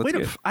Wait,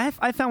 get,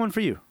 I found one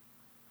for you.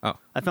 oh,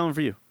 I found one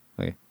for you.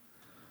 okay.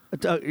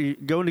 You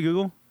go into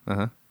Google.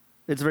 Uh-huh.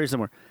 It's very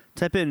similar.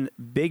 Type in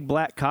big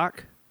black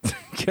cock.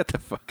 Get the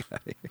fuck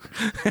out of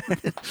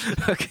here.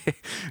 Okay.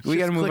 We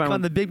got to move Click on.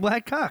 on the big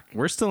black cock.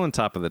 We're still on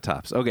top of the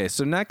tops. Okay,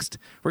 so next,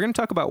 we're going to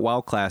talk about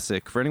WoW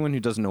Classic. For anyone who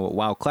doesn't know what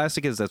WoW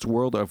Classic is, that's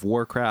World of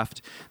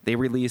Warcraft. They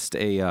released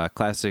a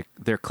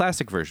their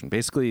classic version,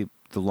 basically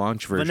the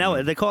launch version.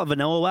 Vanilla. They call it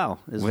Vanilla WoW.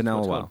 is Vanilla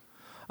what it's WoW.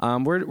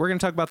 called. We're going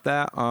to talk about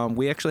that.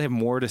 We actually have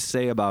more to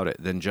say about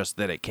it than just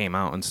that it came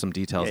out and some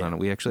details Yeah. on it.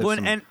 We actually Well,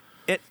 have some, and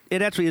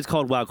it actually is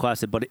called WoW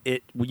Classic, but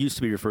it used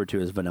to be referred to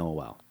as Vanilla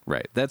WoW.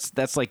 right.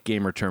 That's like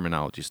gamer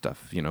terminology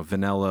stuff. You know,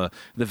 the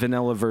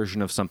vanilla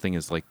version of something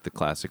is like the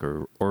classic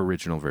or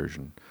original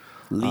version.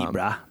 Leet,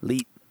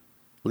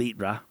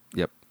 brah.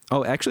 Yep.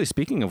 Oh, actually,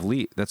 speaking of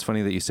Leet, that's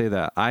funny that you say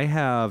that. I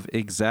have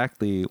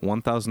exactly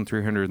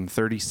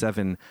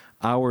 1,337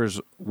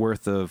 hours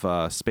worth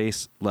of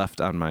space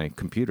left on my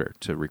computer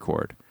to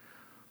record.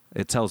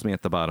 It tells me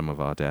at the bottom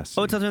of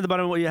Audacity. Oh, it tells me at the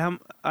bottom what you have.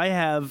 I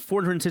have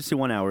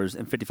 461 hours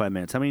and 55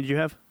 minutes. How many did you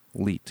have?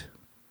 Leet.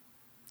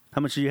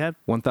 How much do you have?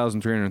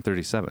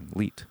 1,337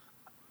 leet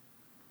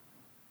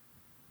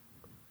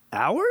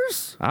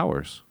Hours?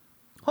 hours.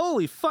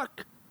 Holy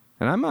fuck.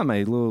 And I'm on my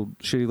little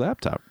shitty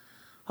laptop.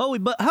 Holy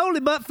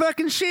butt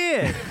fucking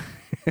shit.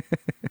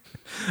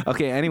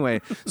 Okay, anyway,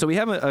 so we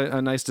have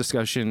a nice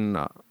discussion.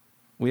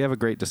 We have a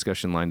great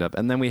discussion lined up.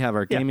 And then we have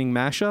our gaming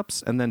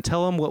mashups. And then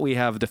tell them what we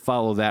have to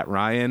follow that,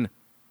 Ryan.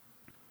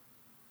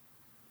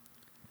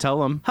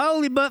 Tell them.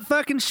 Holy butt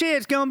fucking shit.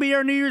 It's going to be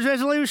our New Year's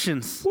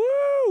resolutions.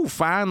 Woo!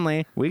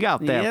 Finally, we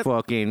got that Yep.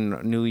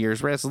 fucking New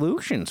Year's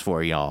resolutions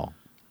for y'all.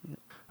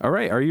 All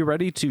right, are you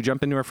ready to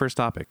jump into our first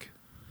topic?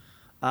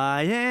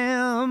 I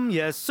am.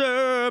 Yes,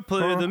 sir.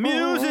 Play the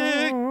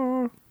music,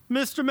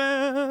 Mr.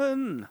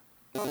 Man.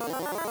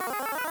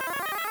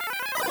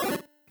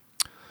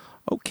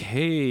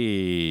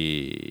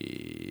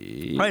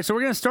 Okay. All right, so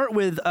we're going to start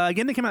with a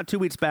game that came out 2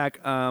 weeks back.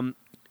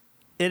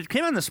 It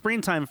came out in the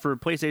springtime for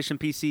PlayStation,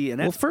 PC,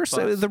 and Xbox. Well, first,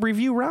 the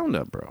review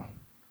roundup, bro.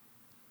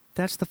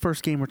 That's the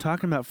first game we're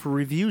talking about for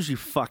reviews, you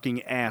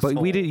fucking asshole.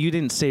 But you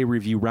didn't say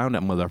review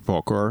roundup,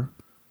 motherfucker.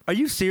 Are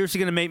you seriously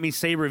going to make me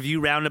say review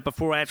roundup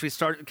before I actually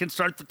start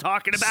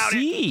talking about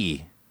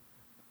it?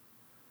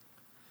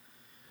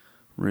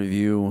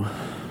 Review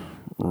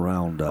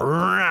roundup.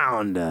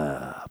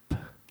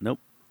 Nope.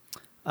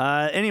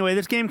 Anyway,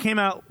 this game came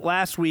out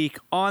last week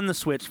on the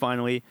Switch,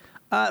 finally.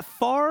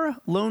 Far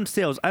Lone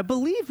Sails. I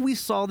believe we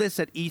saw this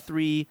at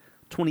E3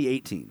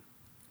 2018.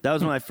 That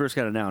was when I first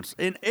got announced.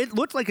 And it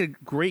looked like a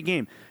great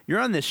game. You're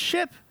on this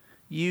ship.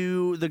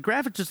 The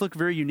graphics just look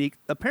very unique.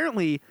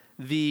 Apparently,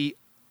 the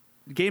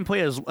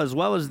gameplay as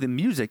well as the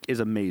music is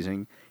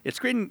amazing. It's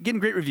getting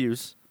great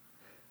reviews.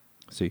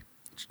 See.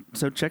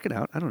 So check it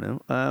out. I don't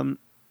know.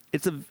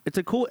 It's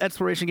a cool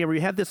exploration game where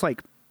you have this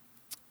like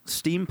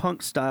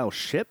steampunk style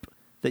ship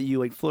that you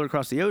like float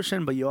across the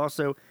ocean, but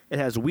it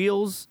has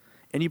wheels,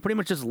 and you pretty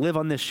much just live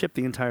on this ship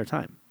the entire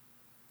time.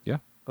 Yeah.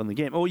 On the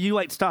game. Oh, you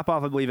like stop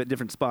off, I believe, at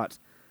different spots,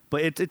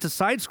 but it's a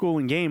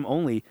side-scrolling game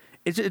only.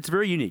 It's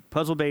very unique,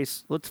 puzzle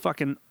based. Looks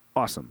fucking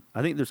awesome.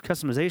 I think there's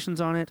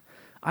customizations on it.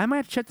 I might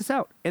have to check this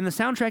out. And the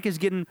soundtrack is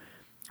getting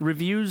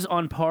reviews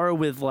on par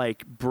with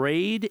like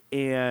Braid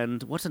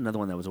and what's another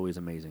one that was always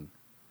amazing?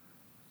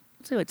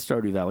 Let's say like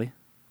Stardew Valley.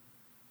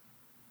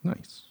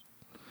 Nice.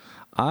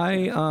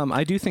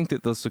 I do think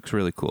that this looks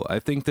really cool. I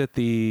think that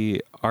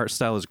the art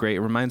style is great.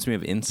 It reminds me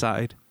of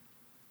Inside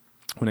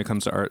when it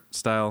comes to art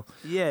style.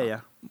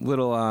 Yeah.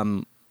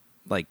 Little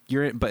like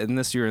but in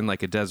this you're in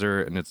like a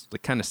desert and it's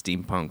like kind of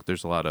steampunk.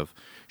 There's a lot of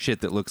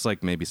shit that looks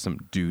like maybe some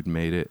dude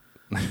made it.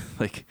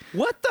 Like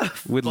what the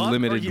with fuck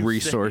limited are you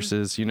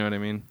resources, saying? You know what I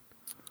mean?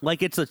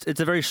 Like it's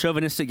a very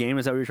chauvinistic game,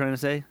 is that what you're trying to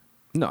say?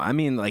 No, I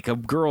mean like a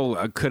girl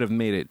could have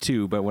made it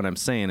too, but what I'm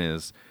saying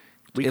is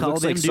it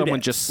looks like someone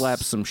just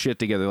slapped some shit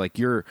together. Like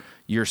your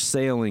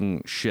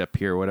sailing ship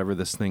here, whatever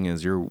this thing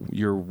is,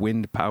 your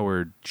wind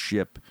powered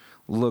ship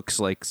looks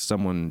like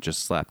someone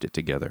just slapped it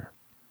together.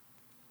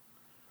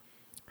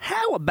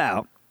 How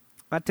about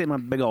I take my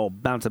big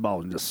old bouncy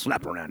ball and just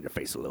slap around your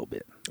face a little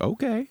bit?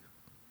 Okay.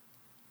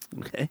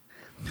 Okay.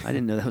 I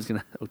didn't know that was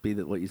gonna be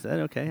what you said.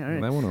 Okay, all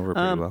right. That went over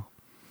pretty well.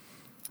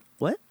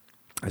 What?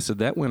 I said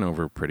that went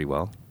over pretty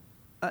well.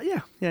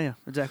 Yeah,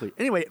 exactly.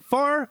 Anyway,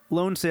 Far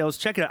Lone Sails.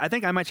 Check it out. I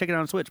think I might check it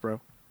out on Switch,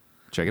 bro.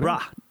 Check it Brah.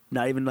 out.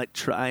 Not even like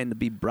trying to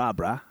be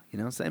brah. You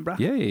know what I'm saying, brah?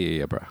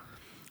 Yeah, bro.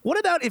 What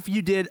about if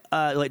you did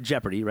like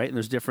Jeopardy, right? And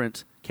there's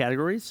different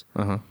categories.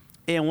 Uh-huh.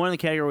 And one of the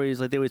categories,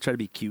 like they always try to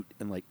be cute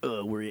and like,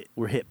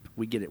 we're hip.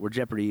 We get it. We're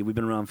Jeopardy. We've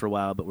been around for a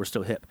while, but we're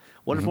still hip.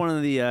 What if one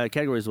of the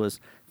categories was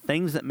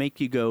things that make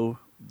you go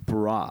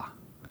brah?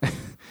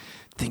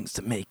 Things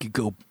that make you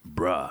go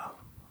bruh.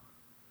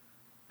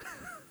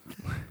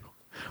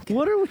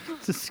 What are we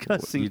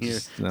discussing here?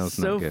 No, it's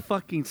so not good.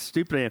 fucking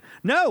stupid I am.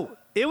 No,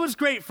 it was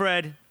great,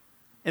 Fred.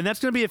 And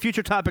that's going to be a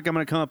future topic I'm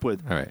going to come up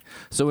with. All right.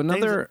 So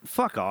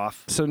Fuck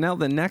off. So now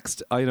the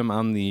next item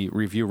on the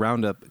review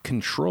roundup,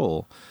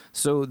 Control.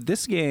 So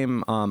this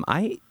game,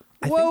 I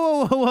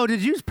Whoa.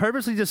 Did you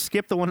purposely just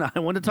skip the one I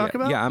wanted to talk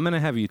about? Yeah, I'm going to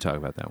have you talk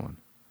about that one.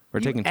 We're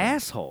You taking turns.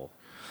 asshole.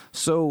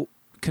 So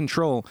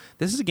Control,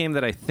 this is a game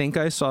that I think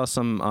I saw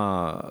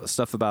some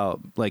stuff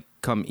about like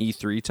come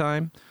E3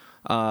 time.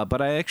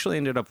 But I actually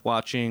ended up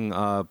watching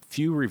a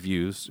few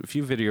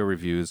video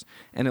reviews,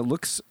 and it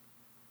looks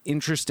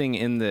interesting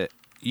in that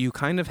you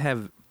kind of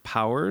have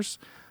powers,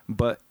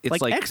 but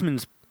it's like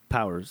X-Men's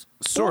powers.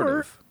 sort Or,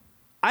 of.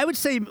 I would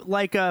say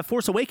like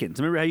Force Awakens.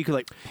 Remember how you could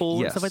like pull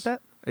and Yes. stuff like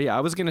that? Yeah, I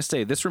was going to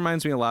say, this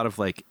reminds me a lot of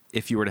like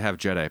if you were to have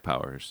Jedi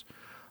powers.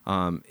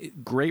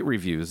 Great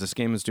reviews. This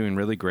game is doing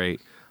really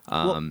great.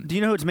 Well, do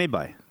you know who it's made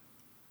by?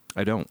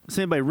 I don't. It's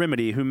made by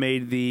Remedy, who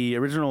made the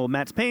original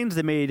Max Payne's.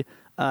 They made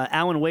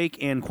Alan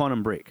Wake and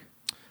Quantum Break.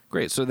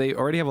 Great. So they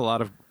already have a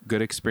lot of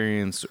good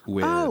experience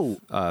with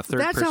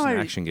third-person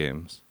action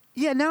games.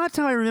 Yeah, now that's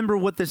how I remember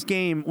what this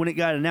game, when it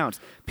got announced.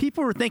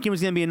 People were thinking it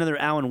was going to be another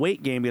Alan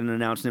Wake game getting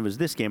announced, and it was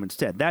this game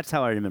instead. That's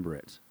how I remember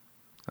it.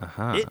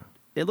 Uh-huh.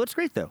 It looks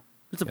great, though.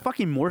 There's a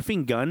fucking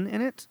morphing gun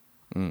in it.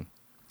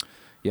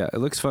 Yeah, it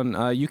looks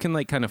fun. You can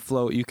like kind of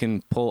float. You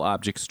can pull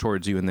objects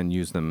towards you and then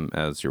use them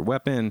as your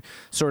weapon.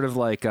 Sort of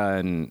like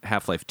in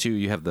Half-Life 2,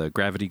 you have the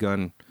gravity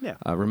gun. Yeah.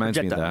 Reminds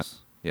me of that. Projectiles.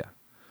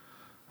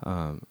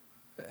 Yeah.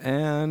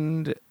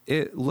 And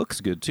it looks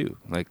good too.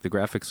 Like the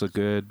graphics look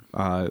good.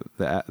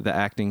 The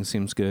acting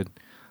seems good.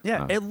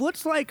 Yeah, it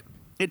looks like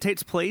it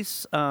takes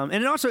place, and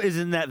it also is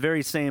in that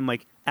very same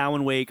like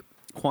Alan Wake,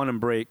 Quantum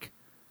Break.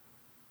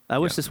 I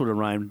wish this would have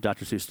rhymed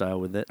Dr. Seuss style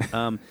with it.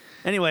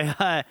 Anyway,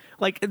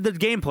 like the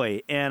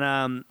gameplay,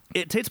 and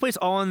it takes place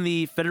all in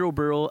the Federal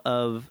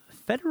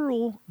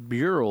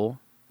Bureau.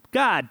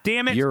 God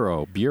damn it!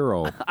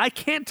 Bureau. I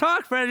can't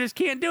talk, Fred. I just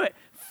can't do it.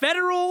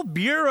 Federal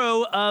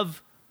Bureau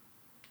of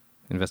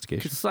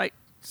Investigation.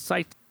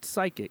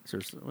 Psychics,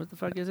 or what the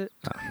fuck is it?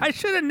 I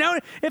should have known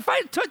it. If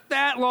I took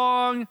that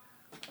long,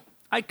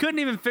 I couldn't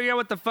even figure out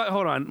what the fuck.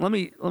 Hold on, let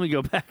me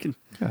go back and.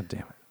 God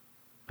damn it.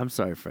 I'm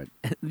sorry, Fred.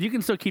 You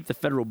can still keep the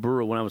Federal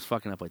Bureau when I was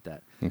fucking up like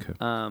that. Okay.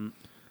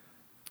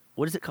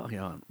 What is it called?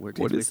 Hold on.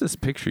 What is this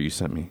picture you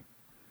sent me?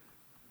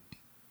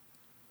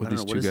 With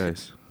these two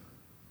guys.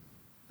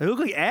 They look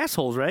like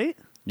assholes, right?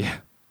 Yeah.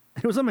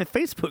 It was on my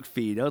Facebook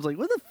feed. I was like,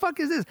 what the fuck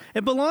is this?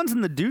 It belongs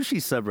in the douchey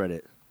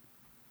subreddit.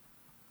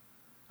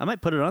 I might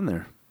put it on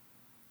there.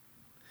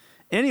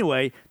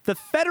 Anyway, the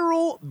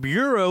Federal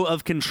Bureau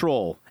of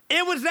Control.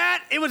 It was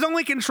that. It was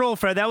only Control,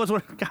 Fred. That was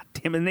what. God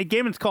damn it. And the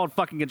game is called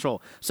fucking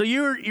Control. So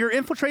you're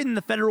infiltrating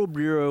the Federal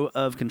Bureau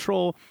of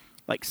Control,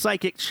 like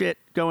psychic shit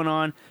going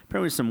on.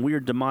 Apparently some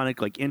weird demonic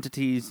like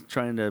entities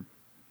trying to.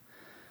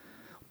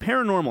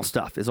 Paranormal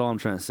stuff is all I'm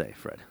trying to say,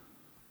 Fred.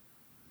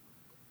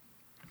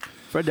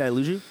 Fred, did I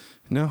lose you?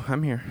 No,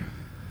 I'm here.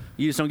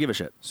 You just don't give a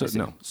shit. So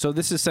no. So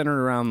this is centered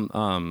around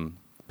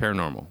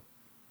paranormal.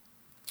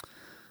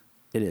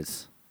 It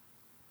is.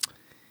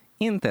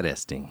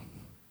 Interesting.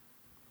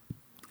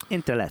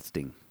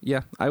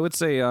 Yeah, I would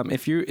say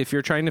if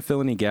you're trying to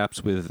fill any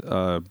gaps with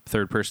a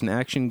third-person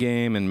action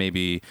game, and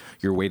maybe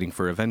you're waiting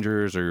for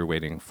Avengers or you're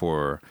waiting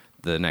for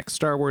the next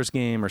Star Wars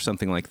game or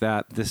something like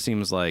that, this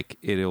seems like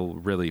it'll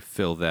really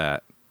fill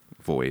that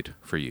void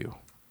for you.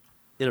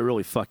 It'll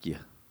really fuck you.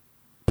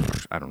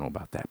 I don't know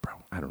about that, bro.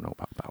 I don't know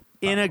about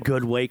in a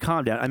good way.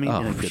 Calm down. I mean,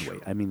 Oh, in a good way.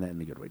 I mean that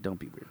in a good way. Don't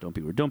be weird. Don't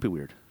be weird. Don't be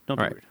weird. Don't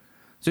be All right. weird.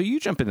 So you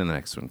jump into the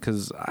next one,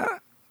 because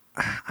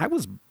I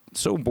was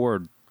so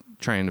bored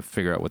trying to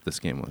figure out what this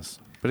game was.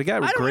 But it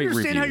got I don't great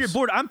understand how you're reviews.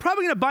 bored. I'm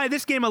probably going to buy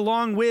this game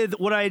along with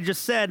what I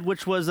just said,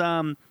 which was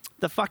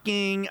the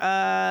fucking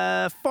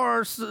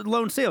Farce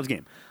Lone Sales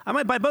game. I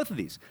might buy both of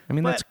these. I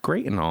mean, But that's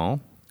great and all.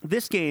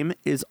 this game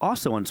is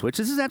also on Switch.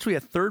 This is actually a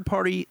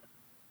third-party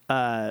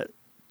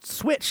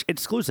Switch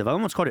exclusive. I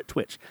almost called it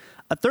Twitch.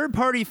 A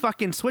third-party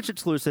fucking Switch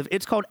exclusive.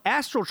 It's called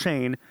Astral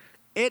Chain.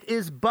 It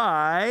is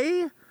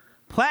by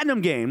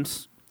Platinum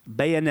Games,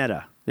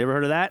 Bayonetta. You ever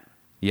heard of that?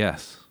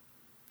 Yes.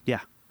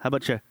 Yeah. How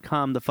about you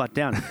calm the fuck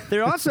down?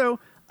 They're also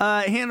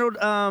handled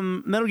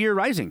Metal Gear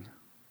Rising.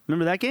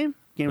 Remember that game?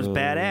 Game was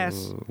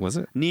badass. Was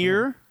it?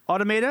 Nier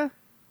Automata.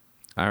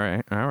 All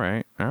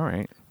right.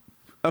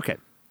 Okay.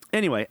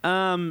 Anyway,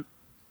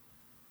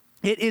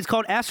 it is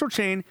called Astral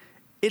Chain.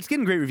 It's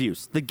getting great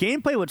reviews. The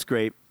gameplay looks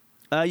great.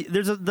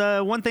 There's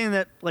the one thing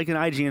that, like in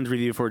IGN's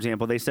review, for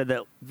example, they said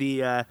that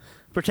the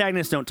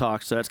protagonists don't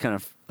talk, so that's kind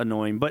of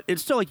annoying. But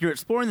it's still like you're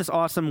exploring this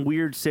awesome,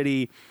 weird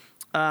city.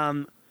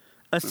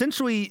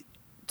 Essentially,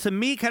 to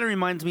me, it kind of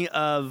reminds me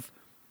of,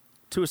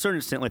 to a certain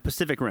extent, like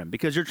Pacific Rim,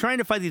 because you're trying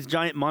to fight these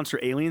giant monster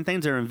alien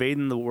things that are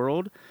invading the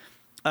world,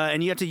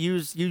 and you have to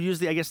use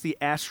the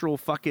astral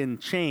fucking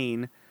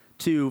chain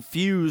to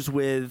fuse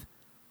with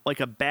like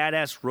a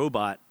badass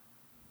robot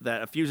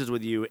that fuses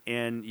with you,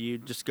 and you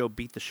just go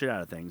beat the shit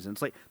out of things. And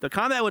it's like the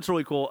combat looks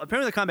really cool.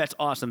 Apparently, the combat's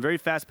awesome, very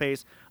fast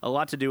paced, a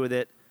lot to do with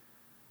it.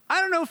 I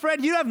don't know,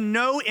 Fred. You have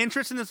no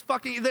interest in this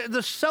fucking.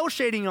 The cell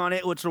shading on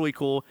it looks really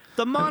cool.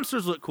 The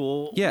monsters look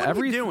cool. Yeah, what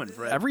are you doing,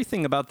 Fred?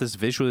 everything about this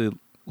visually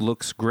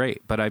looks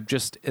great, but I've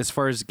just, as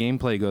far as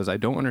gameplay goes, I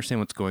don't understand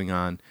what's going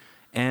on,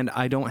 and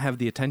I don't have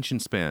the attention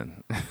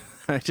span.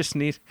 I just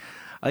need,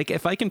 like,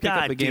 if I can pick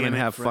God up a game damn and it,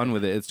 have Fred. fun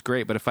with it, it's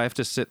great. But if I have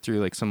to sit through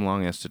like some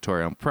long ass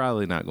tutorial, I'm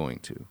probably not going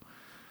to.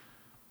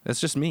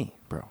 That's just me,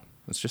 bro.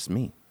 That's just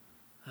me.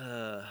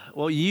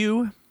 Well,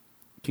 you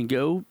can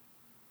go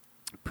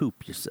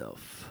poop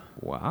yourself.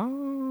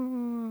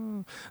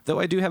 Wow. Though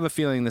I do have a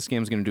feeling this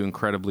game's going to do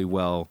incredibly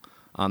well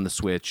on the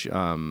Switch.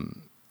 I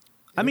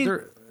mean,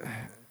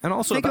 and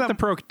also think about the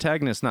about-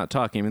 protagonist not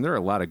talking. I mean, there are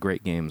a lot of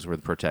great games where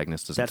the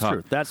protagonist doesn't That's talk.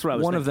 true. That's what I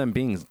was One of thinking. them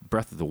being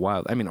Breath of the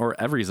Wild. I mean, or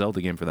every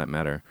Zelda game for that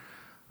matter.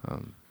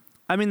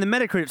 I mean, the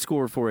Metacritic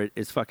score for it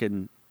is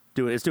fucking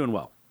it's doing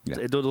well. Yeah.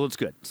 It looks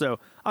good. So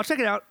I'll check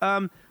it out.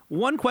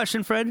 One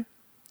question, Fred: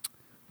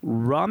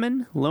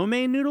 ramen lo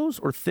mein noodles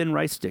or thin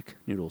rice stick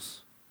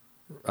noodles?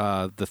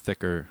 I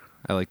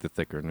like the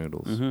thicker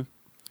noodles. Mm-hmm.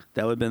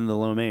 That would have been the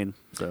lo mein.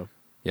 So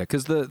Yeah,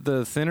 because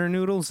the thinner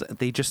noodles,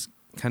 they just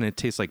kind of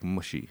taste like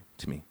mushy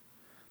to me.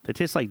 they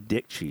taste like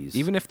dick cheese.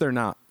 Even if they're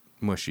not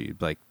mushy,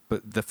 like,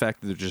 but the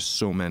fact that there's just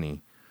so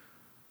many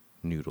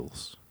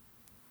noodles.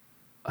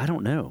 I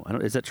don't know.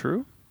 Is that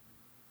true?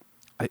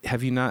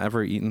 Have you not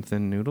ever eaten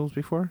thin noodles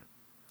before?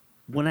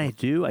 When I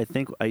do, I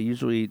think I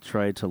usually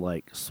try to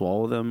like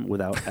swallow them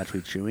without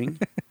actually chewing.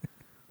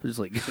 Just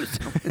like Jesus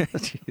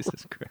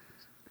Christ.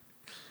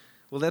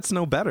 Well, that's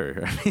no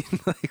better. I mean,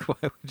 like, why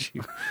would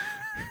you?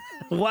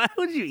 Why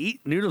would you eat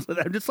noodles?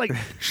 I'm just like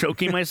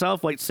choking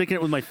myself, like sticking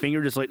it with my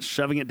finger, just like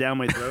shoving it down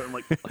my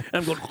throat.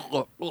 I'm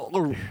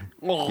going.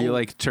 You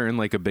like turn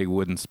like a big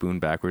wooden spoon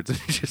backwards and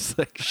just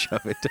like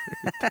shove it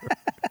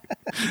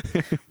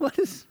down. What?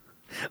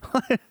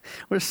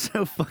 We're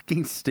so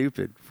fucking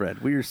stupid, Fred.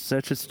 We are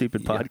such a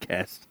stupid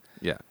podcast.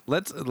 Yeah.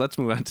 Let's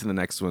move on to the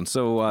next one.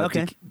 So,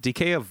 Okay.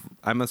 Decay of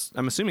I'm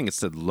assuming it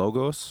said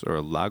Logos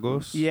or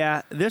Lagos.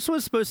 Yeah, this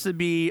was supposed to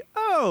be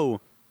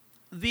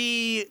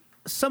the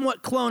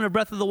somewhat clone of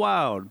Breath of the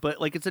Wild, but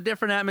like it's a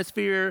different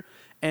atmosphere,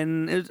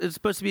 and it's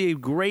supposed to be a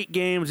great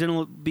game. It's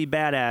gonna be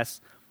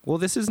badass. Well,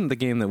 this isn't the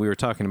game that we were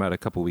talking about a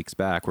couple weeks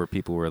back, where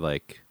people were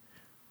like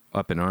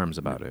up in arms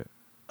about it.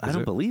 I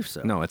don't believe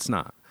so. No, it's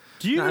not.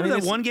 Do you No, I remember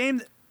mean, that one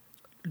game?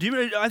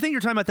 I think you're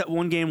talking about that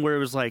one game where it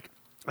was like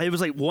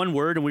one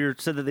word, and we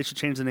said that they should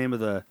change the name of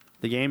the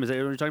game. Is that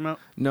what you're talking about?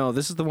 No,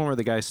 this is the one where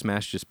the guy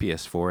smashed his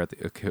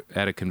PS4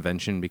 at a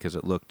convention because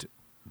it looked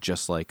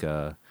just like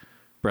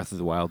Breath of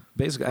the Wild.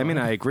 Basically, I mean,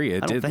 I agree. It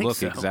I don't did think look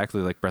so.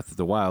 exactly like Breath of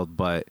the Wild,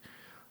 but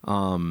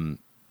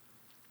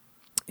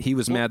he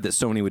was mad that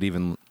Sony would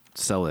even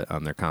sell it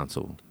on their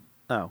console.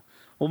 Oh,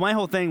 well, my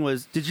whole thing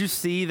was, did you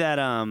see that?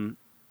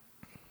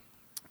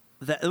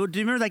 Do you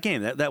remember that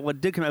game? That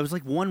what did come out? It was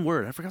like one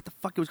word. I forgot what the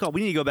fuck it was called.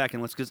 We need to go back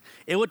and because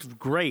it looked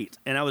great,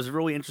 and I was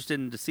really interested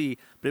in to see.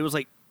 But it was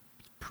like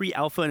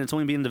pre-alpha, and it's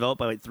only being developed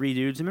by like 3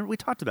 dudes. Remember we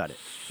talked about it,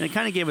 and it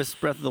kind of gave us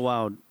Breath of the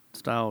Wild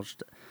style.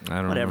 I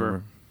don't whatever.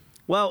 remember.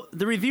 Well,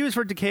 the reviews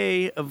for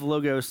Decay of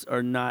Logos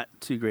are not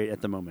too great at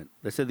the moment.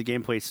 They said the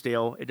gameplay's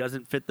stale. It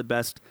doesn't fit the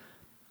best,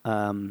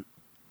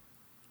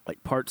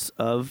 like parts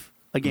of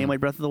a game like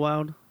Breath of the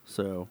Wild.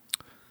 So,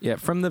 Yeah,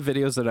 from the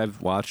videos that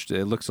I've watched,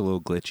 it looks a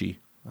little glitchy.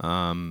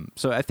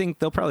 So I think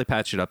they'll probably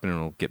patch it up and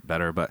it'll get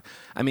better. But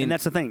I mean, and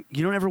that's the thing.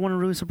 You don't ever want to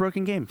release a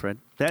broken game, Fred.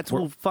 That's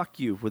We're- will fuck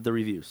you with the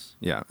reviews.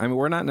 yeah, I mean,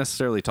 we're not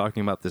necessarily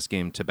talking about this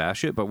game to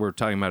bash it, but we're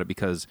talking about it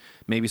because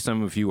maybe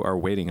some of you are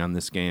waiting on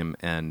this game,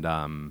 and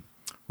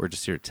we're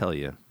just here to tell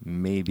you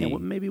maybe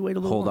maybe wait a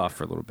little hold longer. off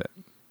for a little bit.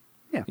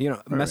 Yeah. You know,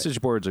 All right.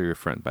 message boards are your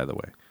friend, by the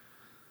way.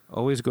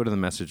 Always go to the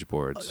message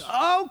boards.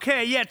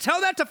 Okay, yeah. Tell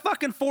that to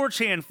fucking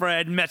 4chan,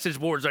 Fred. Message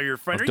boards are your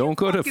friend. Are you Don't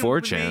go to fucking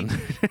with 4chan.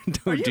 me?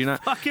 Are you Do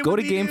not fucking go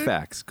with to me, dude?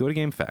 GameFAQs. Go to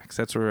GameFAQs.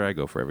 That's where I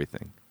go for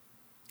everything.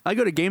 I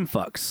go to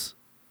GameFucks.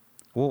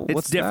 Well, It's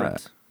what's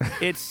different. that?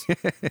 It's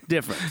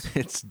different.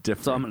 It's different.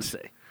 That's all I'm gonna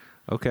say.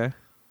 Okay.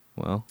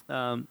 Well,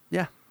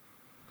 Yeah.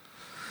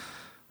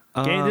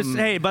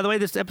 Hey, by the way,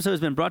 this episode has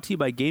been brought to you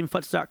by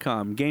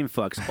GameFucks.com.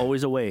 GameFucks,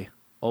 always away,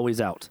 always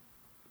out.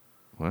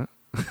 what?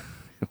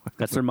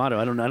 That's their motto.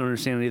 I don't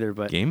understand it either.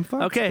 But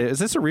GameFAQs? Okay. Is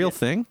this a real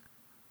thing?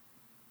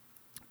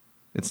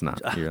 It's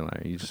not. You're a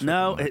liar. You just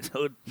No,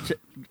 fucking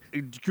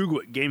Google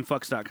it.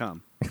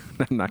 GameFucks.com.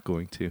 lied. I'm not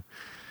going to.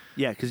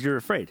 Yeah, because you're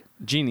afraid.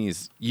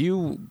 Genies,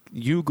 you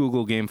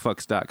Google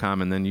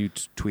GameFucks.com and then you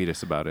tweet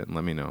us about it and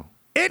let me know.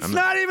 It's I'm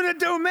not even a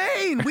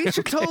domain. We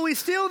should totally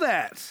steal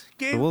that.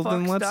 GameFucks.com. Well,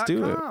 then let's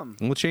do it.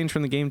 We'll change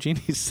from the Game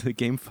Genies to the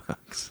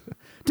GameFucks.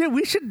 Dude,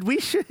 we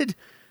should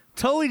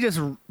totally just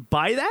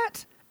buy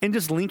that and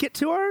just link it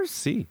to ours.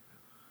 See.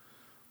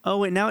 Oh,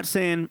 wait, now it's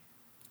saying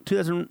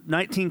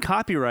 2019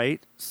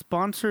 copyright,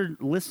 sponsored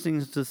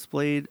listings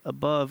displayed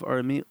above are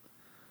immediate.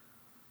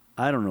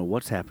 I don't know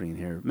what's happening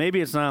here. Maybe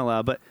it's not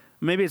allowed, but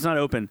maybe it's not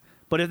open.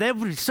 But if that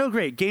would be so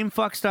great,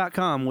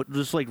 GameFucks.com would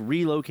just like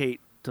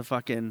relocate to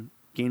fucking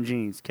Game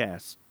Genies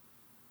cast.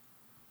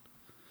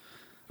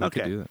 We Okay.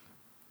 could do that.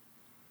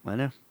 I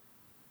know.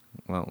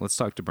 Well, let's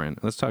talk to Brandon.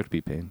 Let's talk to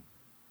B-Pain.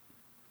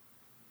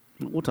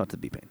 We'll talk to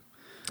B-Pain.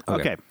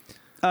 Okay.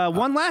 Okay.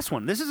 One last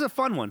one. This is a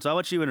fun one, so I'll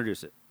let you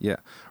introduce it. Yeah.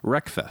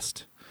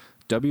 Wreckfest.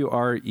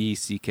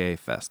 WRECK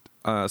Fest.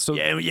 So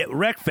Yeah,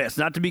 Wreckfest,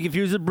 not to be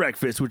confused with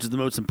breakfast, which is the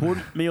most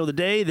important meal of the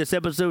day. This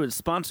episode is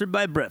sponsored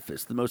by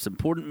breakfast, the most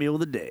important meal of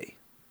the day.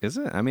 is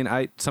it? I mean,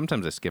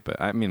 sometimes I skip it.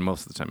 I mean,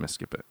 most of the time I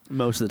skip it.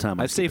 Most of the time,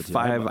 I'd say skip it, too.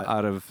 5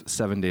 out of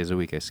 7 days a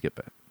week I skip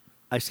it.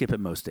 I skip it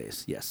most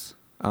days. Yes.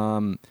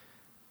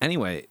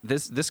 Anyway,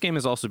 this game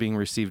is also being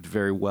received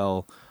very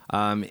well.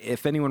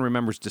 If anyone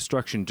remembers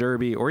Destruction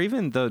Derby or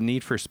even the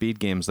Need for Speed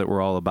games that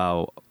were all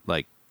about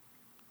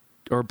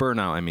or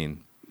Burnout, I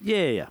mean.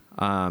 Yeah.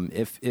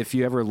 If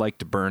you ever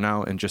liked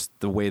Burnout and just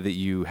the way that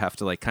you have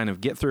to kind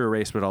of get through a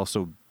race but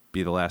also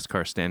be the last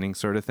car standing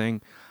sort of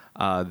thing,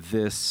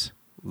 this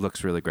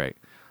looks really great.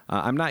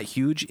 I'm not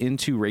huge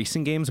into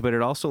racing games, but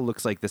it also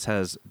looks like this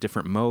has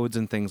different modes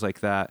and things like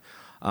that.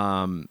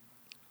 I'm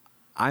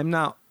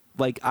not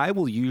I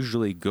will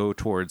usually go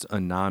towards a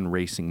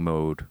non-racing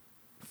mode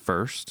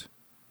first.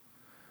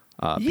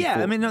 Yeah,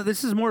 I mean, no,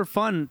 this is more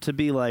fun to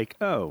be like,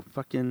 oh,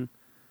 fucking,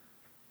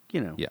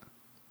 Yeah.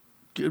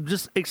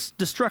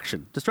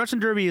 destruction. Destruction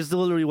Derby is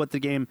literally what the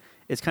game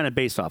is kind of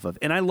based off of,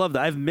 and I love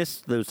that. I've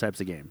missed those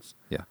types of games.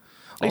 Yeah.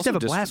 I used to have a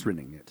Also, blast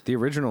running it. The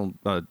original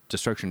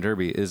Destruction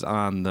Derby is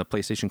on the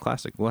PlayStation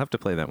Classic. We'll have to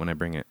play that when I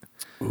bring it.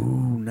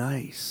 Ooh,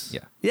 nice.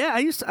 Yeah. Yeah, I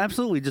used to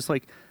absolutely just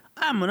like,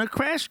 I'm going to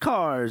crash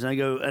cars. And I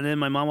go, and then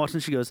my mom walks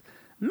in, she goes,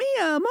 Mia,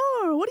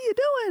 amor, what are you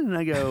doing? And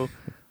I go,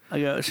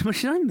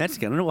 she's not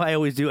Mexican. I don't know why I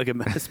always do like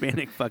a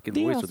Hispanic fucking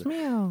voice with her.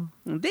 Mío.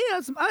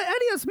 Dios,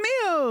 adios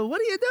mio, what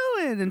are you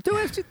doing? And tú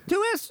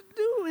es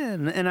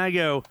doing? And I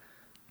go,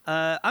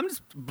 I'm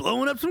just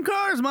blowing up some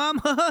cars,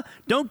 Mom.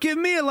 Don't give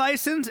me a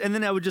license. And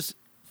then I would just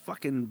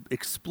fucking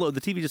explode.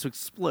 The TV just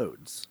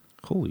explodes.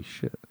 Holy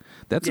shit.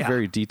 That's a Yeah.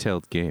 very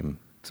detailed game.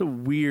 It's a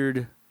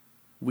weird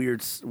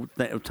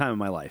time of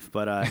my life.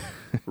 But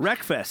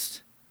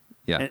Wreckfest.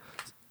 Yeah. And-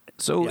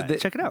 So yeah,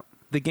 check it out.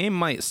 The game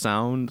might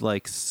sound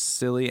like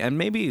silly, and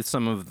maybe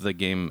some of the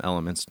game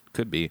elements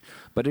could be,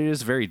 but it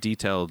is a very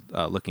detailed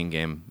looking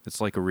game. It's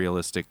like a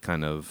realistic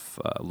kind of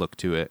look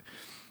to it.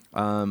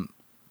 Some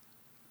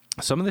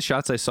of the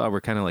shots I saw were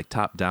kind of like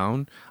top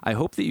down. I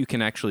hope that you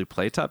can actually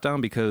play top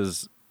down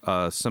because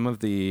some of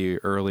the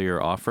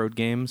earlier off-road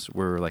games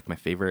were like my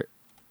favorite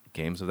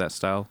games of that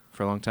style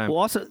for a long time. Well,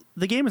 also,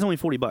 the game is only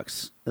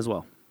 $40 as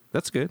well.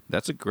 That's good.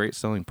 That's a great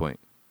selling point.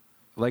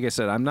 Like I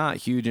said, I'm not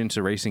huge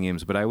into racing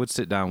games, but I would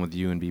sit down with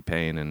you and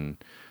B-Pain and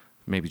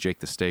maybe Jake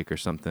the Steak or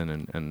something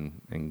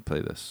and play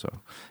this. So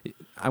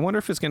I wonder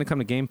if it's going to come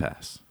to Game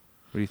Pass.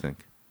 What do you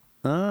think?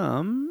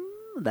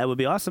 That would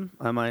be awesome.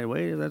 I might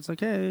wait if that's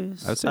okay.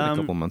 I would say in a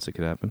couple months it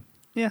could happen.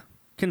 Yeah.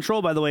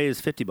 Control, by the way, is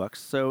 $50.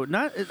 So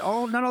not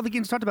all the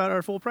games talked about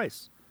are full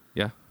price.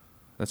 Yeah,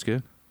 that's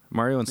good.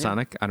 Mario and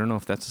Sonic, I don't know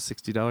if that's a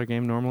 $60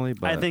 game normally,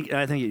 but I think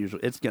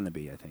it's gonna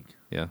be. I think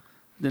yeah.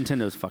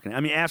 Nintendo's fucking. I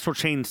mean, Astral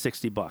Chain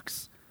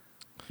 $60.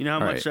 You know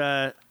how All much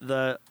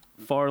the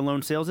Far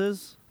Lone Sales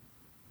is?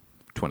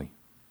 20.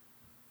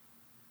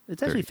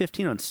 It's actually 30.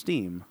 15 on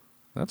Steam,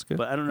 That's good.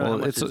 but I don't know how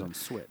much it is on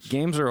Switch.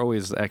 Games are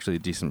always actually a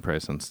decent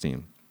price on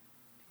Steam.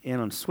 And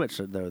on Switch,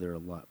 though, they're a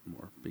lot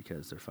more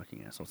because they're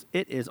fucking assholes.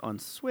 It is on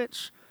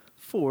Switch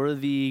for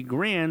the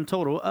grand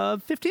total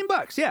of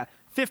 $15. Yeah,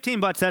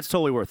 $15. That's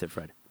totally worth it,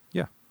 Fred.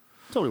 Yeah.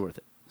 Totally worth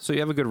it. So you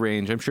have a good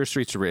range. I'm sure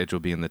Streets of Rage will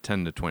be in the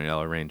 $10 to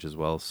 $20 range as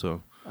well.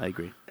 So I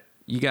agree.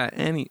 you got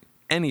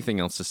anything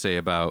else to say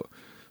about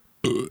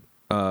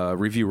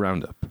review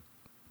roundup?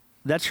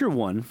 That's your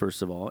one,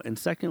 first of all. And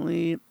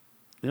secondly,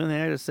 the only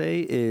thing I got to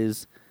say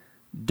is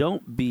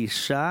don't be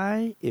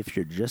shy if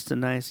you're just a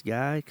nice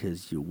guy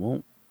because you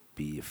won't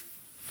be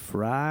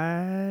fries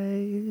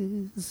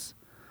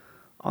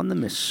on the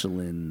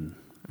Michelin.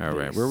 All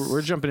right, base.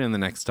 we're jumping in the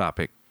next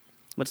topic.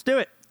 Let's do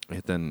it.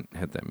 Hit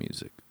that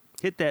music.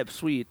 Hit that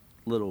sweet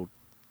little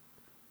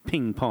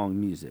ping pong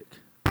music.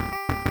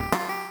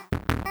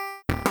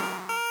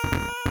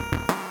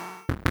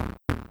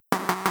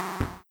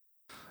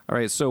 All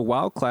right, so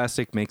WoW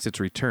Classic makes its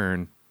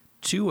return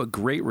to a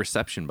great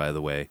reception, by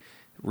the way,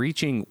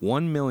 reaching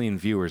 1 million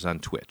viewers on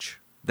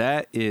Twitch.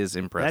 That is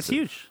impressive. That's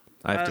huge.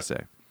 I have to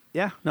say.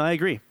 Yeah, no, I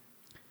agree.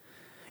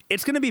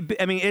 It's going to be,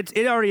 I mean,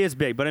 it already is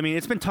big, but I mean,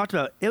 it's been talked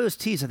about. It was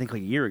teased, I think,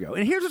 like a year ago.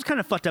 And here's what's kind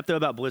of fucked up, though,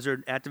 about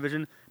Blizzard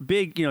Activision.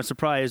 Big,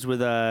 surprise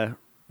with,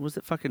 was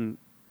it fucking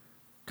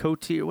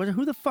Kotick?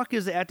 Who the fuck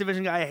is the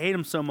Activision guy? I hate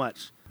him so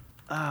much.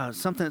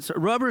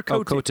 Robert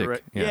Kotick. Kotick,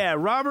 right? yeah.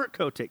 Robert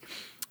Kotick.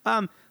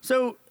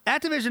 So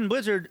Activision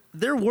Blizzard,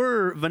 there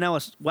were vanilla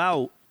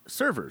WoW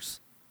servers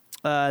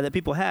that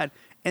people had,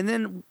 and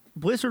then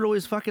Blizzard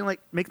always fucking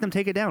like make them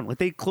take it down. Like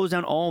they close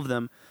down all of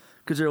them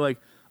because they're like,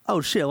 oh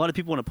shit, a lot of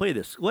people want to play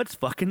this. Let's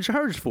fucking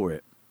charge for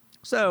it.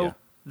 So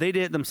they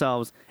did it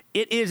themselves.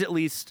 It is at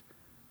least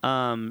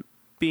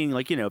being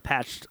like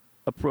patched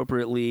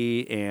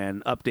appropriately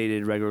and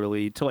updated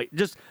regularly to like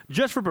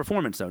just for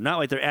performance though, not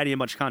like they're adding a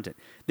bunch of content.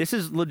 This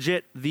is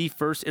legit the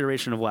first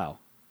iteration of WoW.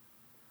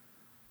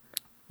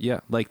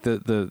 Yeah, like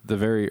the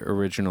very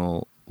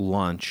original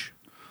launch.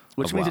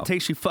 Which of means WoW. it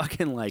takes you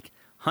fucking like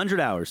 100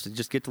 hours to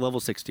just get to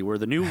level 60. Where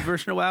the new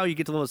version of WoW, you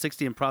get to level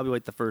 60 in probably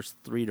like the first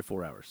 3 to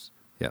 4 hours.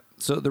 Yeah.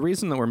 So the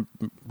reason that we're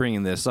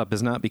bringing this up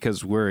is not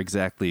because we're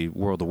exactly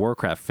World of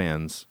Warcraft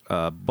fans,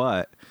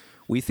 but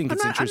we think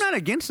it's I'm interesting. not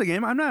against the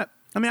game. I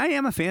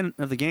am a fan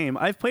of the game.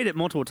 I've played it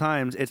multiple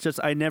times. It's just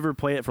I never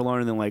play it for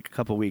longer than like a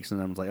couple of weeks, and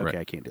I'm like, okay, Right.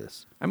 I can't do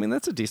this. I mean,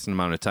 that's a decent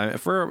amount of time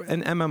for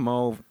an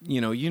MMO.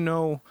 You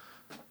know,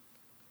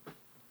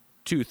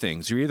 two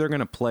things: you're either going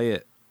to play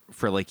it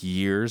for like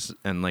years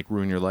and like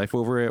ruin your life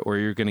over it, or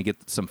you're going to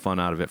get some fun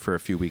out of it for a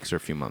few weeks or a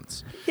few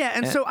months. Yeah,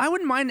 and so I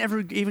wouldn't mind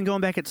ever even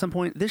going back at some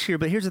point this year.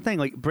 But here's the thing: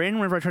 like Brandon,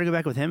 whenever I try to go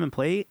back with him and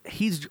play,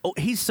 he's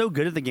so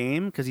good at the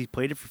game because he's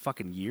played it for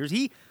fucking years.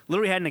 He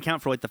literally had an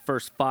account for like the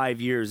first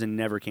 5 years and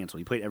never canceled.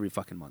 He played every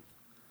fucking month.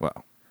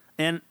 Wow.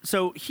 And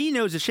so he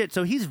knows his shit.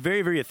 So he's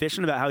very, very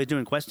efficient about how he's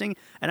doing questing.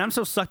 And I'm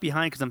so sucked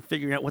behind because I'm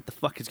figuring out what the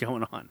fuck is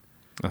going on.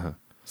 Uh-huh.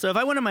 So if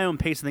I went at my own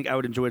pace, I think I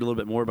would enjoy it a little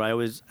bit more. But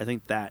I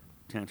think that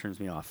kind of turns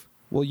me off.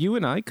 Well, you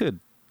and I could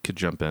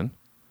jump in.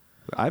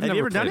 I've Have you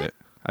never ever done played it?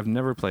 I've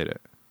never played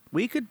it.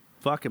 We could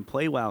fucking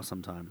play WoW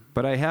sometime.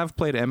 But I have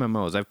played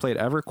MMOs. I've played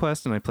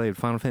EverQuest and I played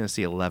Final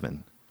Fantasy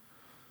 11.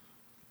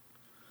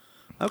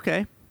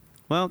 Okay.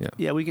 Well, Yeah.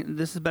 yeah, we can.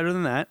 This is better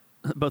than that.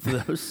 Both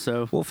of those.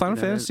 So. Well, Final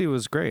you know, Fantasy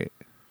was great.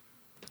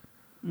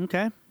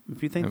 Okay.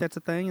 If you think that's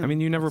a thing. I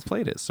mean, you never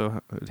played it,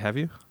 so have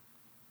you?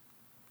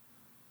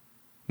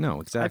 No,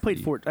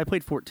 exactly. I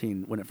played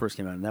 14 when it first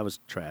came out, and that was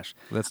trash.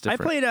 That's different.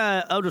 I played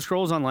Elder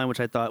Scrolls Online, which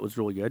I thought was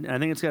really good, and I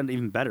think it's gotten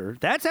even better.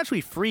 That's actually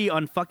free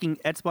on fucking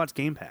Xbox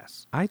Game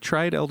Pass. I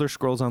tried Elder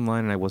Scrolls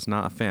Online, and I was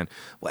not a fan.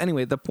 Well,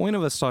 anyway, the point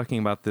of us talking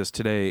about this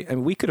today,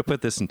 and we could have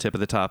put this in Tip of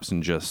the Tops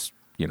and just,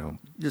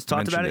 Just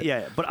talked about it?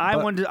 Yeah. But I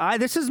But- wanted to,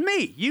 this is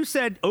me. You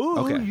said,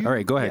 oh. Okay, all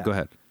right, go ahead, yeah. go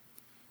ahead.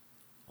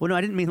 Well, no,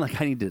 I didn't mean like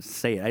I need to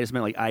say it. I just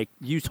meant like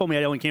you told me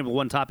I only came up with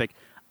one topic.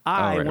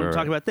 I want to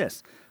talk about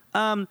this.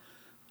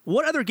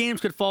 What other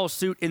games could follow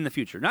suit in the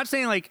future? Not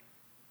saying like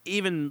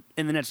even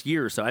in the next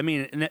year or so. I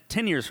mean,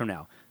 10 years from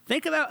now.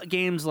 Think about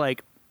games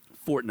like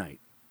Fortnite.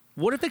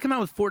 What if they come out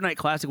with Fortnite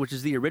Classic, which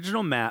is the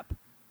original map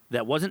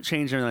that wasn't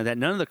changed or anything like that,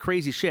 none of the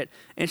crazy shit,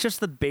 and it's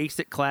just the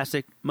basic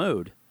classic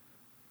mode?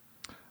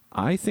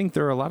 I think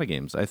there are a lot of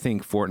games. I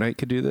think Fortnite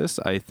could do this.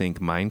 I think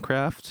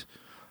Minecraft,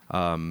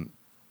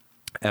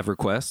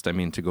 EverQuest. I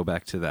mean, to go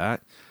back to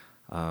that.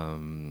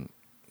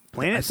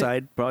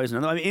 PlanetSide probably is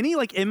another. I mean, any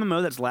like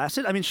MMO that's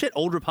lasted. I mean, shit,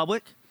 Old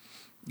Republic.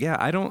 Yeah,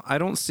 I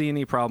don't see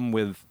any problem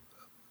with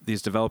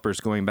these developers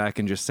going back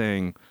and just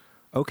saying,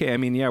 okay, I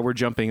mean, yeah, we're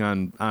jumping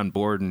on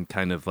board and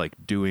kind of like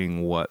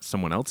doing what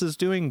someone else is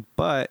doing,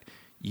 but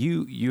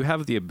you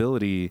have the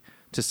ability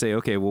to say,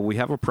 okay, well, we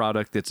have a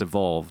product that's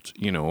evolved,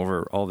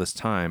 over all this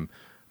time,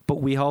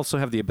 but we also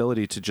have the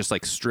ability to just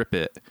like strip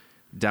it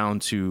down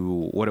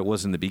to what it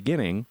was in the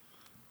beginning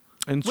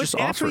and just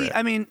offer it.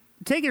 I mean,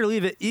 take it or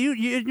leave it.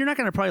 You're not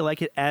going to probably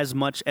like it as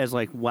much as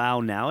like WoW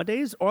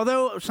nowadays,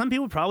 although some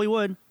people probably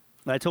would.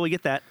 I totally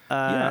get that.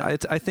 I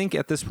think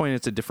at this point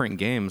it's a different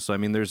game, so I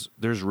mean, there's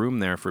room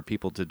there for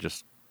people to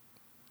just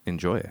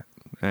enjoy it,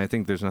 and I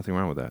think there's nothing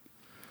wrong with that.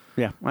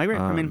 Yeah, I agree.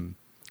 I mean,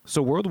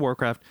 so World of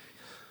Warcraft,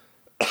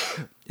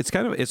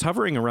 it's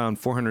hovering around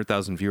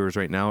 400,000 viewers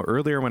right now.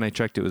 Earlier when I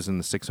checked, it was in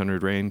the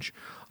 600 range.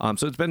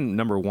 So it's been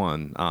number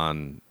one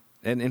on,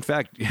 and in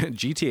fact,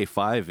 GTA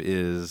 5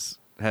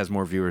 has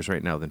more viewers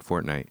right now than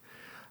Fortnite.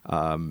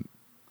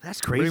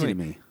 that's crazy to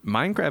me.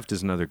 Minecraft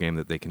is another game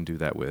that they can do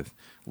that with.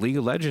 League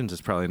of Legends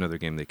is probably another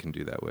game they can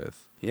do that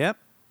with. Yep.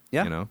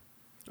 Yeah.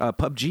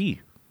 PUBG.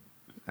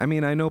 I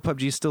mean, I know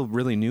PUBG is still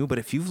really new, but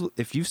if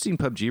you've seen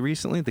PUBG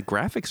recently, the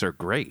graphics are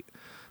great.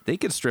 They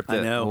could strip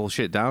that whole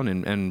shit down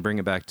and bring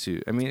it back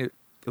to. I mean, it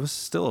was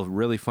still a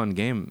really fun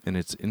game in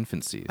its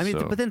infancy. I mean,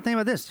 so. but then think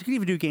about this: you could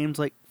even do games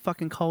like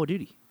fucking Call of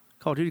Duty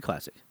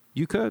Classic.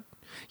 You could.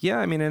 Yeah,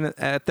 I mean, and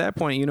at that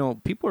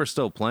point, people are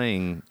still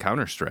playing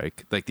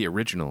Counter-Strike, like the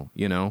original,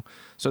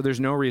 So there's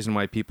no reason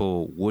why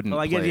people wouldn't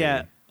Well, I play. guess,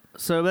 yeah.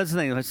 So that's the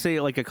thing. Let's say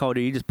like a Call of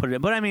Duty, you just put it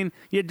in. But I mean,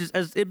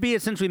 it'd be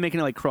essentially making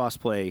it like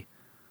cross-play,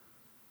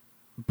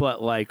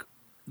 but like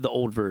the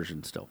old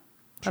version still.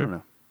 Sure. I don't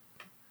know.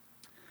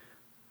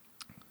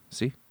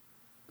 See,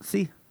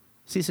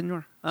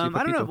 senor. I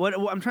don't know. What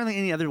I'm trying to think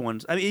of any other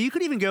ones. I mean, you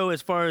could even go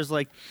as far as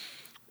like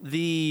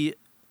the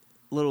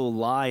little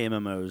lie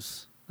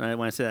MMOs. When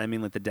I say that, I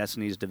mean like the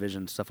Destiny's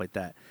Division, stuff like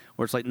that,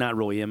 where it's like not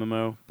really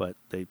MMO, but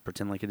they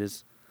pretend like it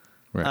is.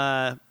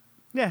 right?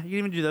 Yeah, you can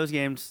even do those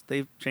games.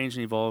 They've changed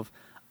and evolved.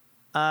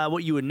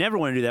 What you would never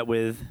want to do that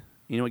with,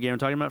 you know what game I'm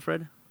talking about,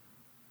 Fred?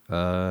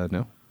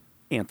 No.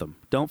 Anthem.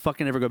 Don't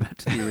fucking ever go back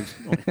to the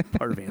original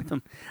part of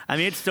Anthem. I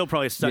mean, it's still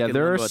probably stuck in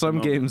There are limbo at the some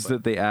moment, games but-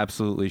 that they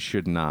absolutely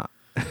should not.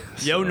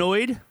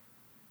 Yo-Noid?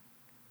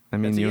 I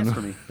mean, That's a yes Yo-No-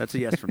 for me. That's a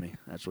yes for me,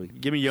 actually.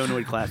 Give me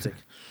Yo-Noid Classic.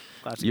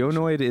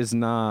 Yo-Noid is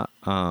not.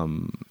 I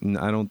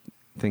don't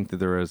think that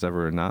there was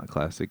ever a not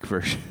classic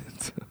version.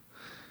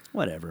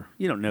 Whatever.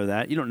 You don't know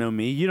that. You don't know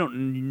me. You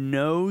don't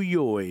know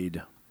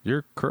Yoid.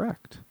 You're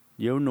correct.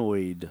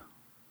 Yo-Noid.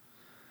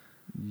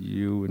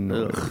 You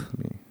know Ugh.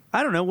 me.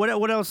 I don't know.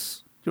 What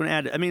else do you want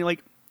to add? I mean,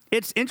 like,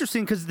 it's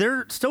interesting because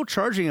they're still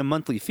charging a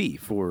monthly fee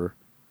for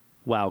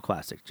WoW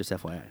Classic, just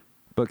FYI.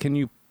 But can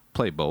you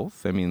play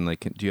both? I mean,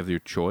 like, do you have your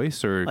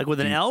choice or Like with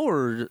an do you- L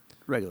or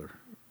regular?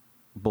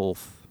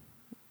 both?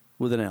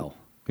 With an L.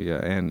 Yeah,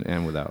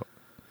 and without.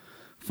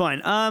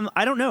 Fine.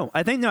 I don't know.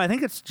 I think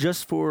it's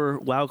just for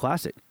WoW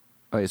Classic.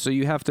 Okay, so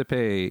you have to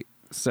pay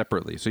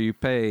separately. So you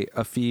pay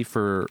a fee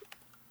for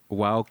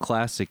WoW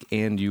Classic,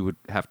 and you would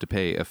have to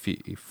pay a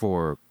fee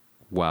for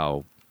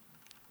WoW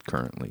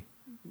currently.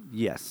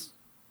 Yes.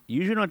 You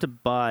usually don't have to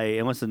buy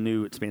unless the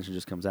new expansion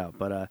just comes out.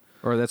 But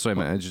Or that's what I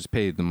meant. I just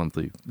paid the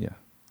monthly. Yeah.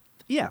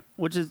 yeah,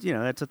 which is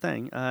that's a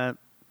thing.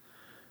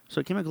 So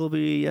it came out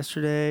globally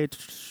yesterday.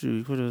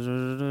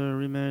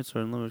 Remakes or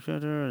unlimited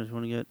filter. I just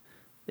want to get.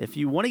 If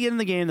you want to get in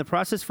the game, the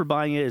process for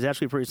buying it is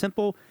actually pretty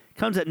simple.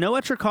 Comes at no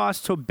extra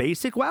cost to a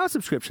basic WoW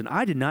subscription.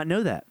 I did not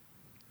know that.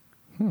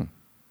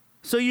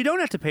 So you don't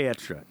have to pay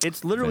extra.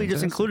 It's literally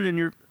just Fantastic. included in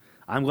your.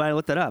 I'm glad I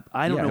looked that up.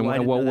 I don't know and why. I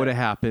didn't what know would that.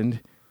 have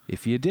happened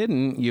if you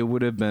didn't? You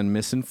would have been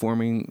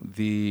misinforming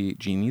the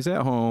genies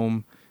at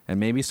home and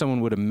maybe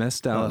someone would have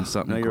missed out on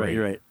something. No, you're great.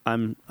 right. You're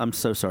right. I'm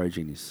so sorry,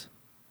 genies.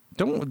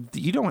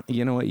 You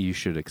know what? You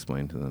should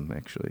explain to them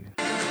actually.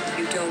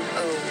 You don't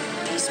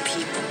owe these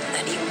people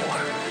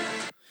anymore.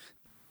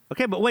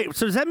 Okay, but wait.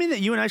 So does that mean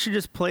that you and I should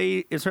just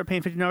play and start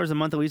paying $15 a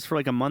month at least for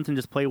like a month and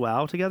just play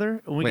WoW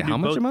together? We Wait, can do how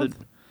much both a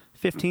month?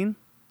 15.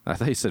 I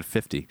thought you said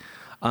 50.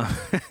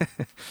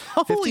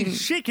 Holy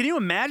shit! Can you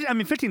imagine? I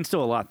mean, 15 is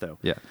still a lot though.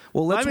 Yeah.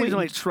 Well, let's I mean, wait.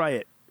 like try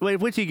it. Wait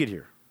till you get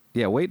here.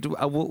 Yeah, wait.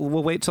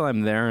 We'll wait till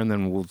I'm there, and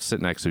then we'll sit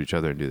next to each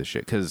other and do this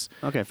shit. Because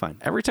Okay, fine.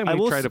 every time I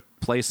we will try to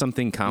play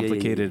something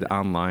complicated yeah.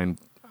 online,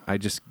 I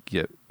just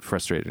get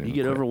frustrated. You and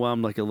get quit.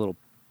 overwhelmed like a little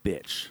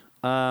bitch.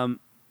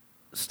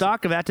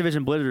 Stock of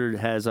Activision Blizzard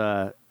has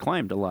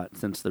climbed a lot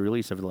since the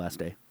release over the last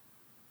day.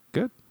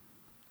 Good.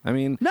 I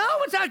mean, No,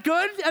 it's not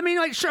good. I mean,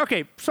 like, sure,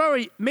 okay,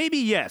 sorry, maybe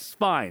yes,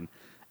 fine.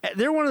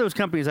 They're one of those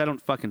companies I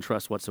don't fucking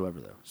trust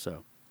whatsoever, though.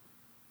 So,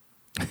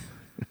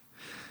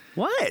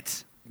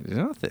 what?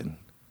 nothing.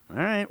 All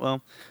right,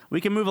 well,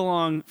 we can move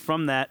along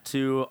from that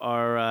to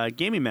our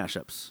gaming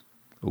mashups.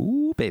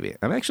 Ooh, baby.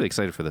 I'm actually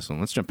excited for this one.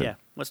 Let's jump in. Yeah,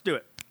 let's do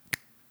it.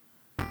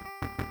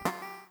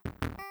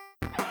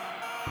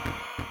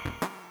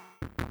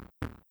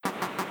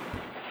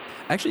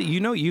 Actually,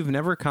 you've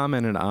never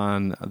commented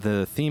on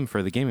the theme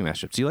for the gaming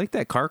mashups. Do you like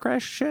that car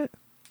crash shit?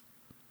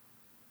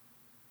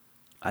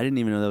 I didn't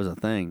even know that was a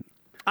thing.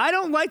 I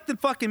don't like the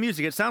fucking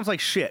music. It sounds like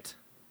shit.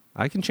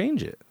 I can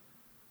change it.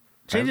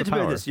 Change I it have to the be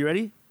like power. this. You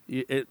ready?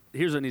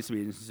 Here's what it needs to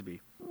be. It needs to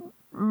be.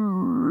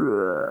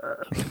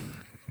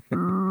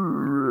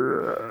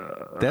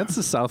 That's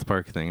the South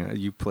Park thing.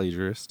 You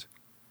plagiarist.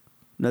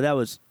 No, that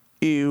was.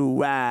 Ew.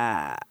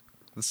 The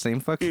same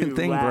fucking Ew,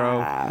 thing, bro.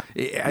 wow.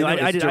 I No, know I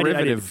it's did-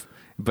 derivative,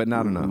 but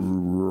not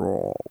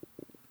enough.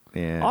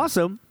 Yeah.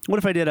 Also, what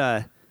if I did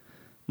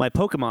my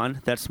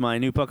Pokemon? That's my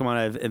new Pokemon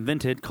I've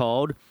invented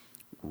called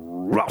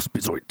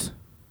Rospizoid.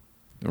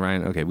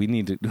 Ryan, okay, we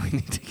need to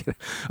get.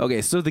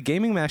 Okay, so the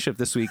gaming mashup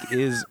this week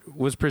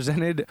was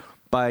presented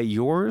by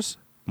yours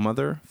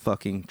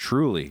motherfucking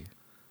truly,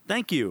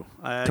 Thank you.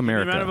 Give me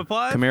a round of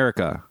applause.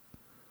 Comerica.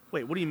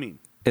 Wait, what do you mean?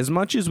 As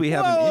much as we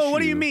have an Whoa, issue,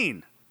 what do you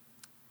mean?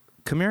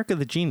 Comerica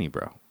the genie,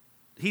 bro.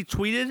 He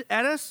tweeted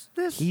at us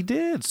this? He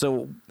did.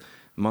 So,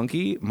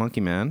 Monkey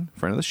Man,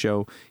 friend of the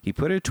show, he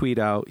put a tweet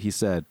out. He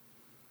said,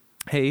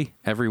 "Hey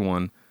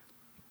everyone,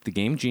 the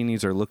Game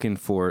Genies are looking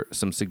for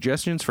some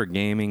suggestions for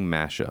gaming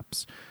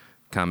mashups.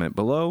 Comment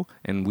below,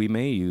 and we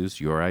may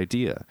use your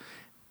idea."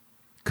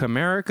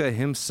 Comerica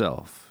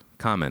himself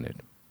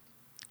commented,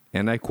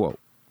 and I quote,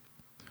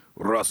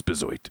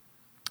 "Rospizoid."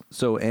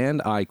 So,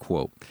 and I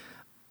quote,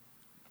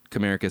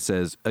 Comerica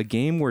says, "A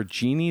game where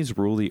genies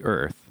rule the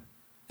earth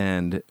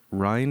and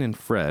Ryan and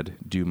Fred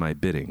do my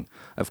bidding.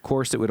 Of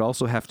course, it would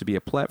also have to be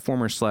a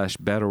platformer /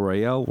 battle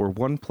royale where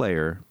one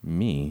player,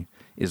 me,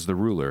 is the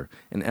ruler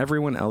and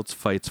everyone else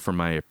fights for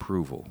my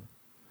approval."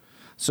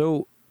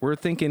 So we're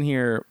thinking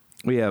here,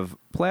 we have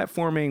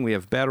platforming, we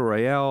have battle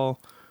royale,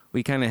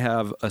 we kind of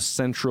have a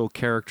central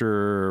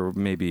character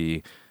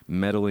maybe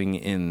meddling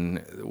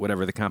in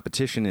whatever the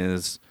competition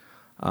is.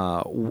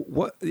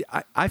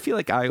 I feel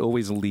like I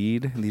always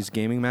lead these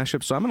gaming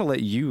mashups, so I'm going to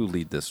let you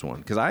lead this one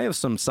because I have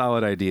some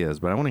solid ideas,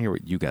 but I want to hear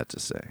what you got to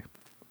say.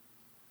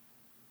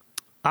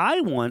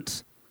 I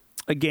want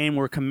a game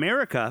where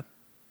Comerica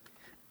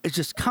is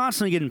just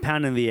constantly getting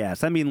pounded in the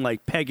ass. I mean,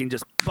 like pegging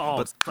just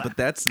balls. But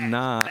that's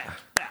not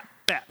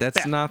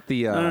not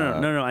the.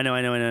 No. I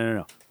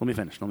know. Let me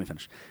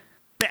finish.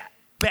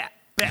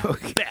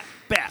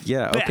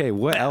 Yeah. Okay.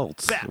 What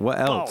else? What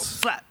else?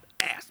 Slap,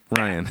 ass,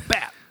 Ryan.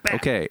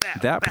 Okay,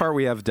 that part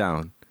we have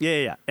down.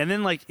 Yeah. And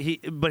then like he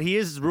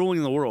is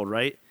ruling the world,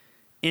 right?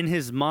 In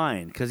his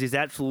mind, because he's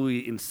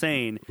absolutely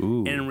insane. Ooh.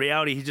 And in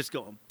reality, he's just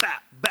going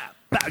bap, bap,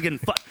 bap, getting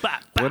fucked,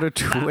 bap. What a bap,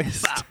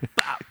 twist! bap,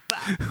 bap,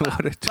 bap, bap, What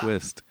a bap.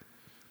 twist!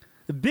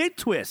 The big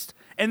twist.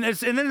 And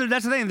then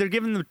that's the thing. They're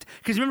giving them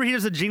because remember he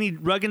does a genie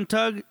rug and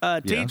tug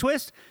T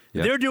twist.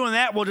 Yeah. They're doing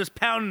that while just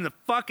pounding the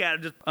fuck out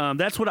of just.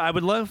 That's what I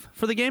would love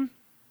for the game.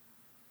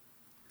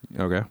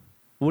 Okay.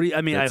 What do you?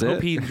 I mean, That's I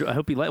hope it? he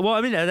like. Well,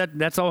 I mean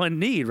that's all I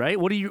need, right?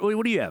 What do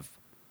you have?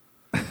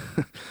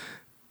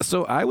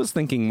 So I was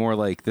thinking more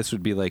like this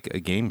would be like a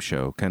game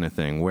show kind of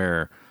thing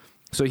where,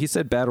 so he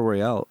said battle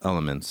royale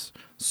elements.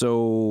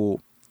 So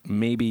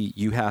maybe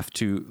you have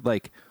to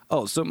like,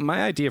 so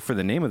my idea for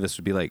the name of this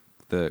would be like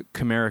the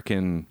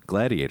Comerican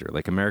Gladiator,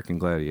 like American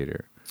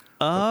Gladiator.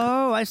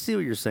 Oh, I see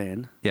what you're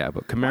saying. Yeah,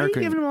 but Why are you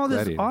Comerican giving him all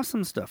this Gladiator.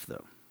 awesome stuff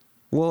though?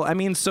 Well, I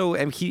mean, so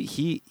and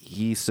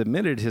he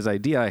submitted his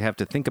idea. I have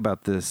to think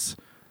about this,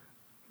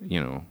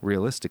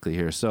 realistically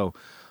here. So,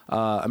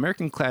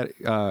 Comerican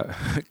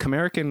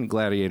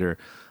Gladiator.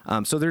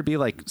 So there'd be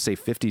like say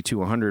 50 to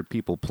 100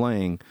 people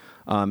playing,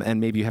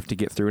 and maybe you have to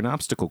get through an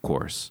obstacle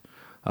course.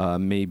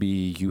 Maybe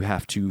you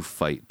have to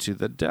fight to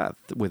the death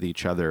with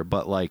each other.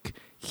 But like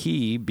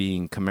he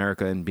being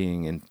Comerica and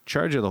being in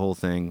charge of the whole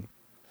thing,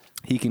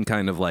 he can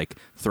kind of like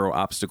throw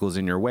obstacles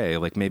in your way.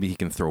 Like maybe he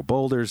can throw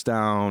boulders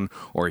down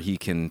or he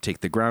can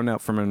take the ground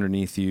out from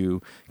underneath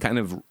you. Kind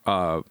of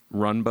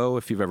Runbow,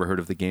 if you've ever heard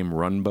of the game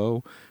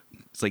Runbow.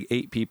 it's like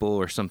 8 people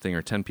or something,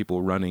 or 10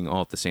 people running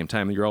all at the same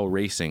time. You're all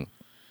racing,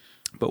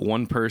 but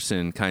one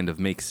person kind of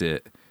makes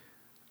it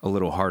a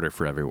little harder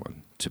for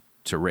everyone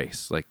to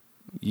race. Like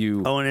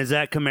you. Oh, and is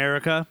that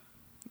Comerica?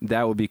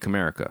 That would be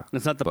Comerica.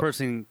 It's not the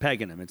person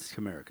pegging him. It's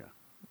Comerica.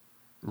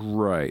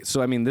 Right.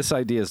 So, I mean, this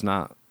idea is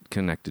not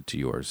connected to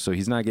yours. So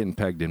he's not getting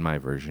pegged in my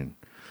version.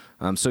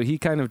 So he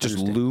kind of just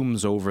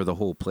looms over the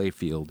whole play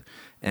field,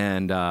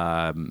 and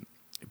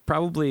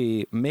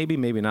probably, maybe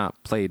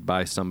not played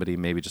by somebody,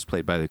 maybe just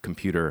played by the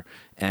computer,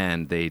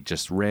 and they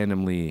just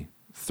randomly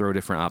throw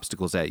different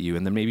obstacles at you,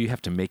 and then maybe you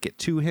have to make it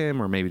to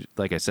him, or maybe,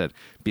 like I said,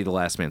 be the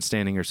last man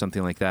standing or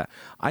something like that.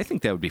 I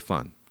think that would be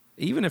fun.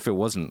 Even if it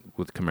wasn't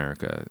with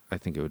Comerica, I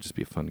think it would just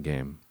be a fun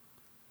game.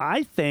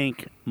 I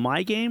think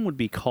my game would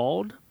be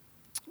called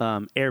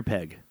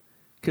Airpeg.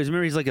 Because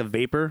remember, he's like a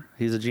vapor.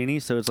 He's a genie,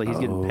 so it's like he's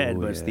getting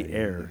pegged, but it's the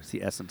air. It's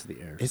the essence of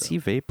the air. Is he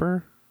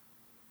vapor?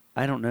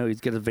 I don't know.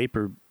 He's got a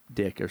vapor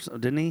dick, or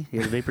something, didn't he? He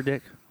had a vapor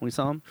dick when we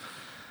saw him?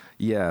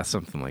 Yeah,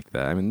 something like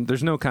that. I mean,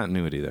 there's no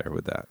continuity there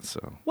with that.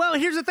 So. Well,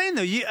 here's the thing,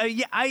 though.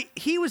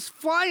 He was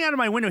flying out of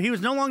my window. He was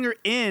no longer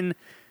in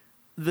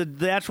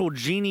the actual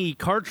genie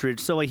cartridge,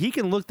 so like he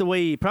can look the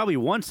way he probably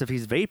wants if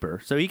he's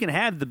vapor. So he can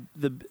have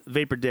the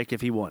vapor dick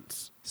if he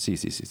wants. See.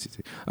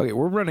 Okay,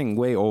 we're running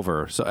way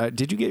over. So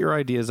did you get your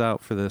ideas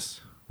out for this?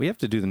 We have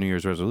to do the New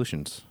Year's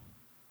resolutions.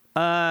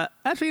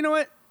 Actually, you know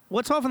what?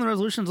 Let's off on the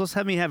resolutions. Let's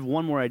have me have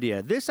one more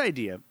idea. This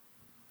idea,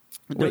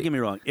 don't get me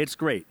wrong, it's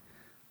great.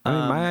 I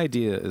mean, my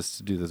idea is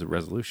to do the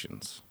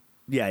resolutions.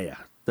 Yeah.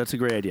 That's a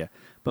great idea.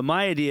 But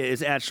my idea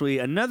is actually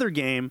another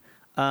game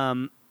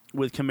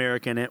with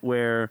Comerica in it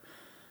where...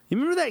 You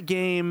remember that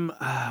game?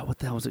 What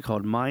the hell was it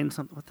called? Mind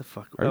something? What the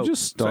fuck? Are you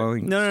just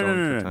stalling? No.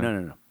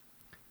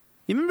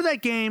 You remember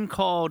that game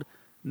called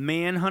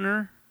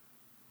Manhunter?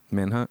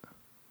 Manhunt.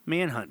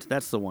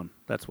 That's the one.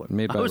 That's what.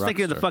 Made by I was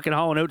thinking of the fucking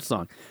Hall & Oates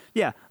song.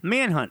 Yeah,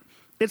 Manhunt.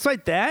 It's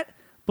like that,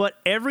 but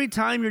every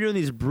time you're doing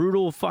these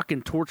brutal,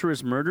 fucking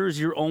torturous murders,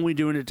 you're only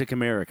doing it to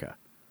Comerica.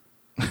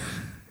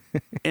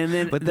 And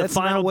then but the that's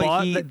final not what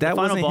boss. that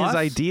wasn't his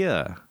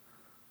idea.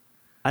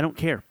 I don't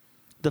care.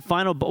 The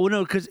final,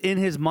 no, because in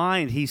his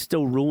mind he's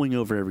still ruling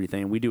over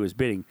everything, and we do his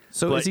bidding.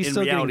 So but is he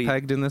still getting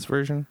pegged in this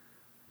version?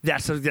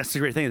 That's the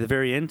great thing. At the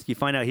very end, you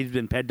find out he's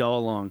been pegged all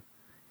along.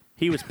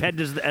 He was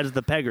pegged as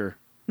the pegger.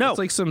 No, it's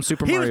like some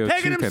Super he Mario was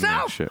pegging 2 kind of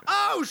himself. shit.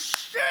 Oh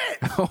shit!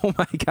 Oh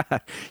my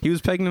god, he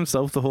was pegging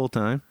himself the whole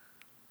time.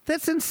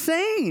 That's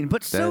insane,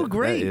 but so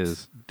great. That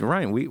is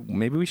Ryan.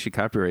 Maybe we should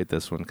copyright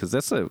this one because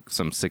that's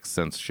some Sixth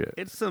Sense shit.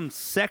 It's some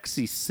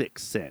sexy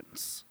Sixth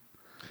Sense.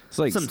 It's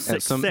like some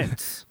Sixth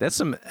Sense. That's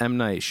some M.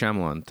 Night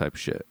Shyamalan type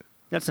shit.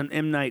 That's some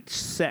M. Night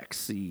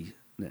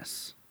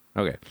sexiness.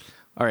 Okay.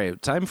 All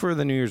right. Time for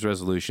the New Year's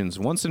resolutions.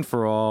 Once and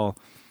for all,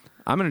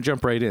 I'm going to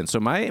jump right in. So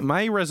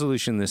my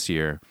resolution this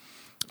year,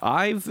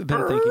 I've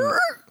been thinking...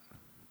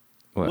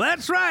 What?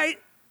 That's right.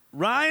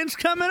 Ryan's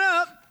coming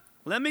up.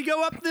 Let me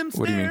go up them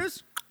What do you mean?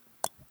 stairs.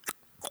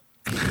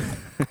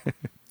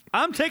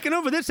 I'm taking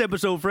over this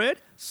episode, Fred.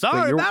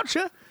 Sorry about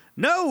you.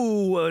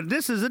 No,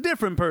 this is a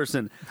different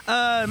person.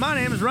 My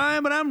name is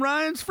Ryan, but I'm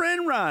Ryan's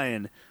friend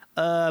Ryan.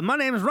 My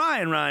name is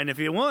Ryan, if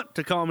you want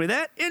to call me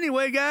that.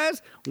 Anyway,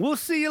 guys, we'll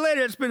see you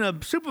later. It's been a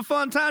super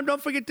fun time.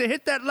 Don't forget to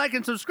hit that like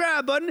and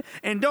subscribe button.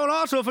 And don't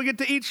also forget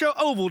to eat your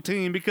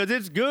Ovaltine because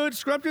it's good,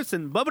 scrumptious,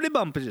 and bubbly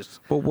bumptious.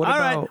 But what All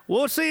about... right,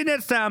 we'll see you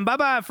next time.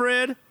 Bye-bye,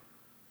 Fred.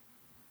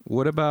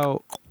 What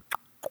about...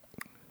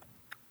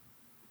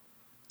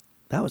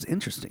 That was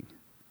interesting.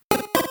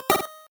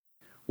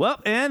 Well,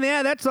 and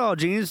yeah, that's all,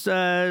 genies. We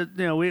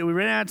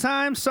ran out of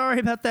time. Sorry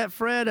about that,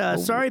 Fred.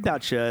 Sorry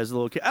about you as a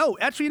little kid. Oh,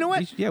 actually, you know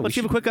what? Yeah, Let's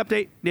give a quick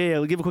update. Yeah,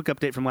 we'll give a quick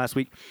update from last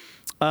week.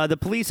 The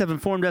police have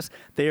informed us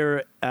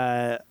there's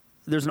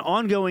an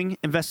ongoing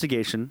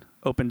investigation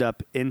opened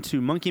up into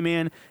Monkey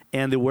Man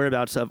and the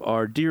whereabouts of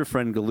our dear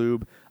friend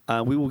Galoob.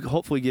 We will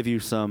hopefully give you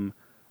some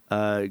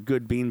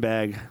good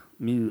beanbag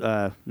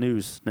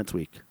news next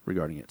week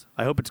regarding it.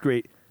 I hope it's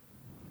great.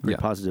 Great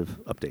positive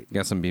update.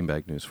 Got some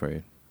beanbag news for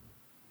you.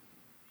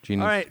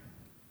 Genies. All right.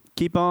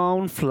 Keep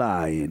on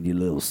flying, you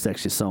little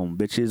sexy son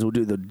bitches. We'll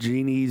do the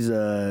Genie's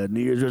New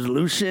Year's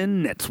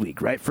resolution next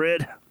week, right,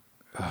 Fred?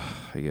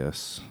 I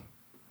guess.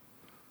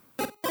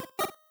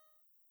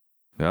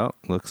 Well,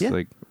 looks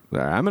like...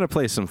 I'm going to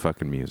play some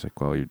fucking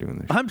music while you're doing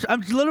this.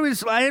 I'm literally...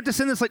 I have to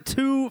send this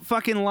 2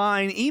 fucking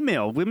line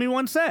email. Give me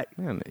 1 sec.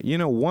 Man,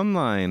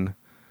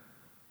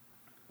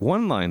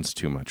 one line's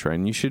too much, right?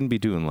 And you shouldn't be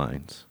doing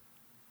lines.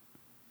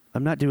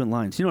 I'm not doing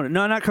lines. You know what?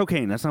 No, not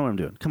cocaine. That's not what I'm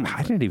doing. Come on.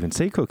 I didn't even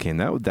say cocaine.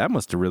 That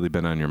must have really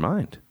been on your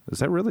mind. Is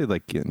that really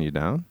getting you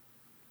down?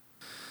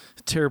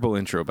 Terrible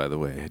intro, by the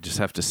way. I just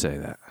have to say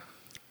that.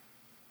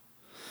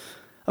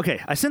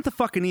 Okay, I sent the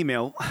fucking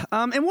email.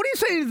 And what do you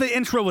say the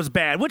intro was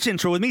bad? Which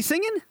intro? With me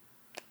singing?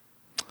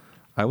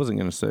 I wasn't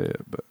going to say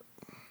it, but...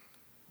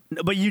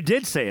 No, but you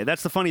did say it.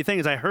 That's the funny thing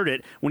is I heard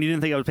it when you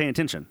didn't think I was paying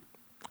attention.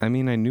 I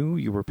mean, I knew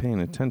you were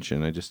paying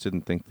attention. I just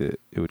didn't think that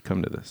it would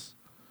come to this.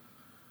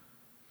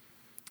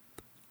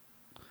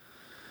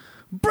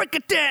 Break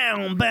it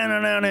down. It's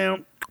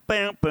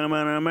It's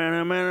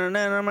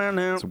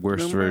the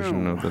worst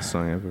version of the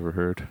song I've ever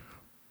heard.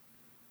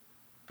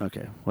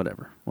 Okay,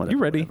 whatever. You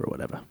ready?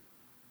 Whatever.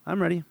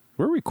 I'm ready.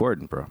 We're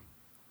recording, bro.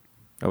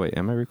 Oh, wait.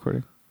 Am I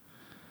recording?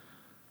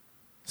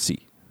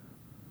 See.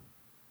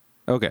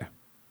 Okay.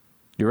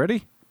 You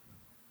ready?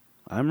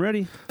 I'm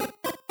ready.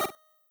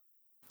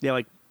 Yeah,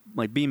 like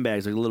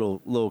beanbags, like a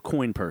little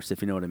coin purse,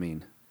 if you know what I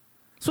mean.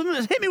 So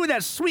hit me with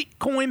that sweet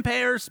coin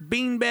purse,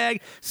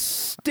 beanbag,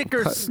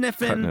 sticker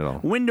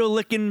sniffing, window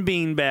licking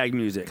beanbag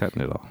music.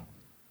 Cutting it all.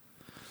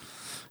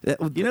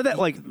 You know that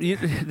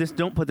this.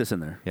 Don't put this in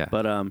there. Yeah.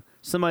 But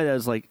somebody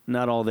that's like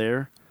not all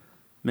there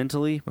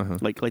mentally,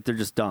 like they're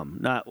just dumb.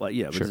 Not like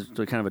but Sure.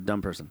 they're kind of a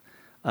dumb person.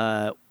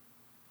 I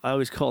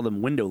always call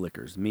them window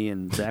lickers. Me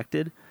and Zach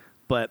did,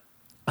 but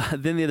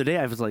then the other day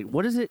I was like,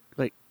 "What is it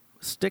like?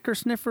 Sticker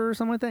sniffer or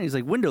something like that?" He's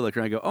like, "Window licker."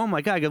 And I go, "Oh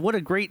my god, what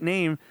a great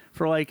name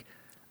for like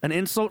an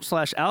insult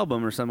 /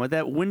 album or something like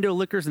that." Window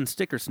lickers and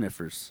sticker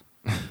sniffers.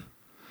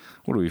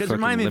 What are we? Because Fucking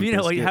remind me of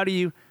Limp like Bizkit? how do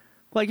you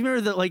like you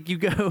remember that like you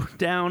go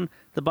down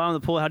the bottom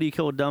of the pool? How do you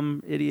kill a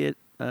dumb idiot?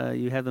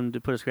 You have them to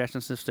put a scratch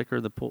and sniff sticker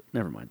in the pool.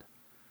 Never mind.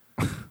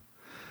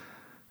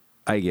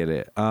 I get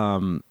it.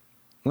 Well,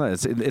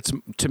 it's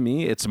to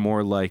me, it's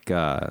more like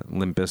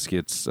Limp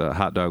Bizkit's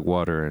hot dog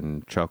water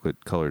and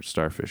chocolate colored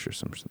starfish or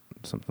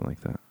something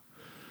like that.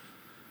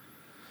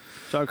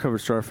 Chocolate covered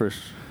starfish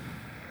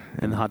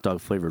and the hot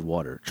dog flavored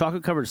water.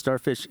 Chocolate covered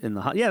starfish in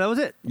the hot. Yeah, that was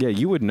it. Yeah,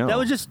 you would know. That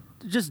was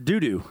just doo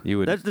doo. You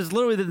would. That's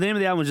literally the name of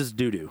the album was just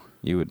doo doo.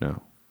 You would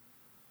know.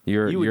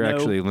 You're You would know.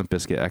 actually a Limp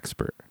Bizkit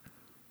expert.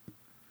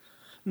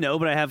 No,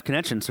 but I have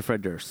connections to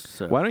Fred Durst.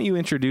 So. Why don't you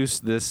introduce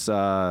this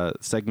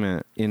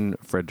segment in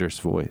Fred Durst's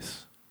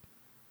voice?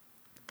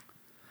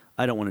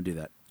 I don't want to do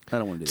that. I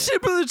don't want to do that.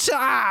 Tip of the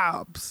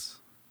tops.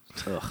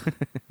 Ugh.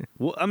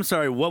 Well, I'm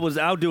sorry.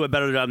 I'll do a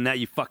better job than that,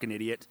 you fucking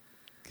idiot.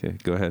 Okay,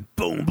 go ahead.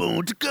 Boom,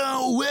 boom, to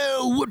go.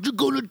 Well, what you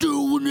gonna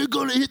do when you're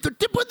gonna hit the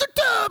tip of the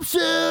top,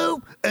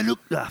 so? And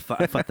I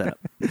fucked that up.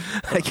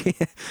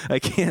 I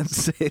can't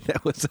say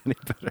that was any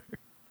better.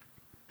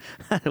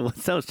 That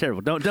was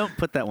terrible. Don't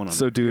put that one on.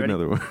 So You do ready?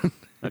 another one.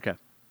 Okay.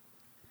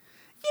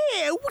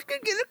 yeah, what's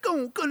gonna get it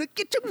going? Gonna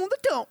get you on the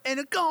top, and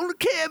it's gonna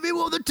carry you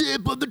on the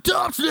tip of the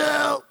top,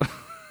 so.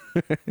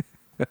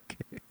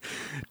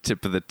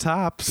 Tip of the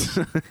tops.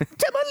 Tell my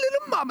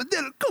little mama that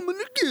I'm coming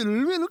to get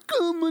her, and I'm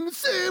coming to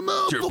say I'm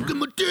fucking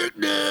my dick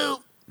now.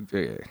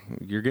 Okay,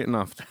 you're getting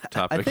off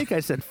topic. I think I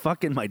said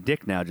fucking my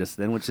dick now just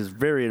then, which is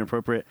very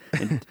inappropriate.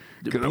 And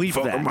believe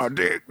that.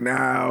 dick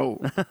now.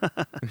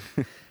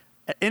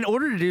 In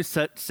order to do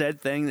such said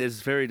thing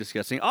is very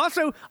disgusting.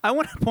 Also, I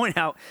want to point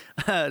out,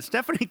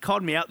 Stephanie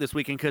called me out this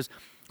weekend because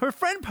her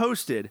friend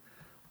posted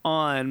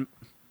on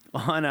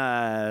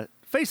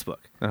Facebook.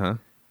 Uh-huh.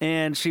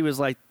 And she was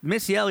like,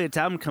 Missy Elliott's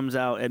album comes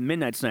out at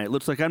midnight tonight. It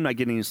looks like I'm not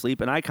getting any sleep.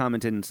 And I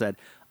commented and said,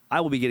 I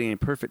will be getting a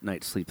perfect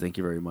night's sleep. Thank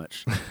you very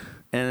much. And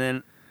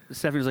then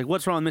Stephanie was like,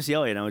 what's wrong with Missy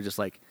Elliott? And I was just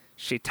like,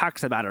 she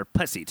talks about her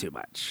pussy too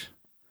much.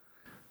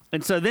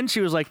 And so then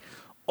she was like,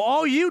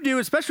 all you do,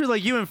 especially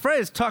like you and Fred,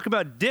 is talk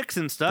about dicks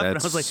and stuff. And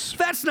I was like,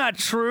 that's not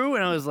true.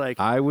 And I was like,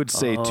 I would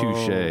say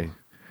touche.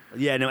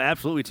 yeah, no,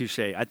 absolutely touche.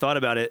 I thought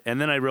about it.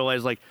 And then I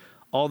realized like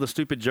all the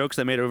stupid jokes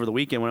I made over the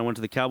weekend when I went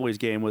to the Cowboys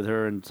game with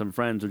her and some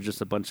friends were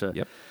just a bunch of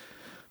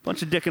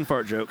dick and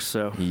fart jokes.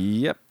 So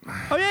Yep.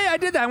 oh yeah, I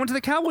did that. I went to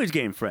the Cowboys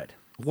game, Fred.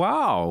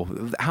 Wow.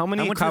 How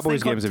many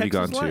Cowboys games have you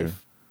gone to?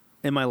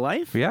 In my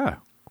life? Yeah.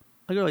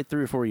 I go like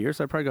 3 or 4 years.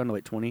 So I've probably gone to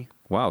like 20.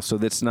 Wow. So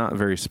that's not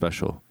very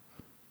special.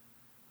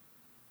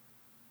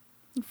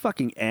 You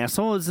fucking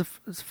asshole!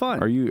 It's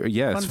fun. Are you?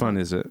 Yeah, it's Fun. fun.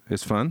 Is it?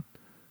 It's fun.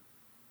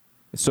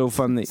 It's so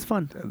fun that It's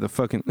fun. The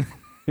fucking.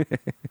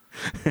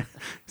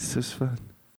 It's just fun.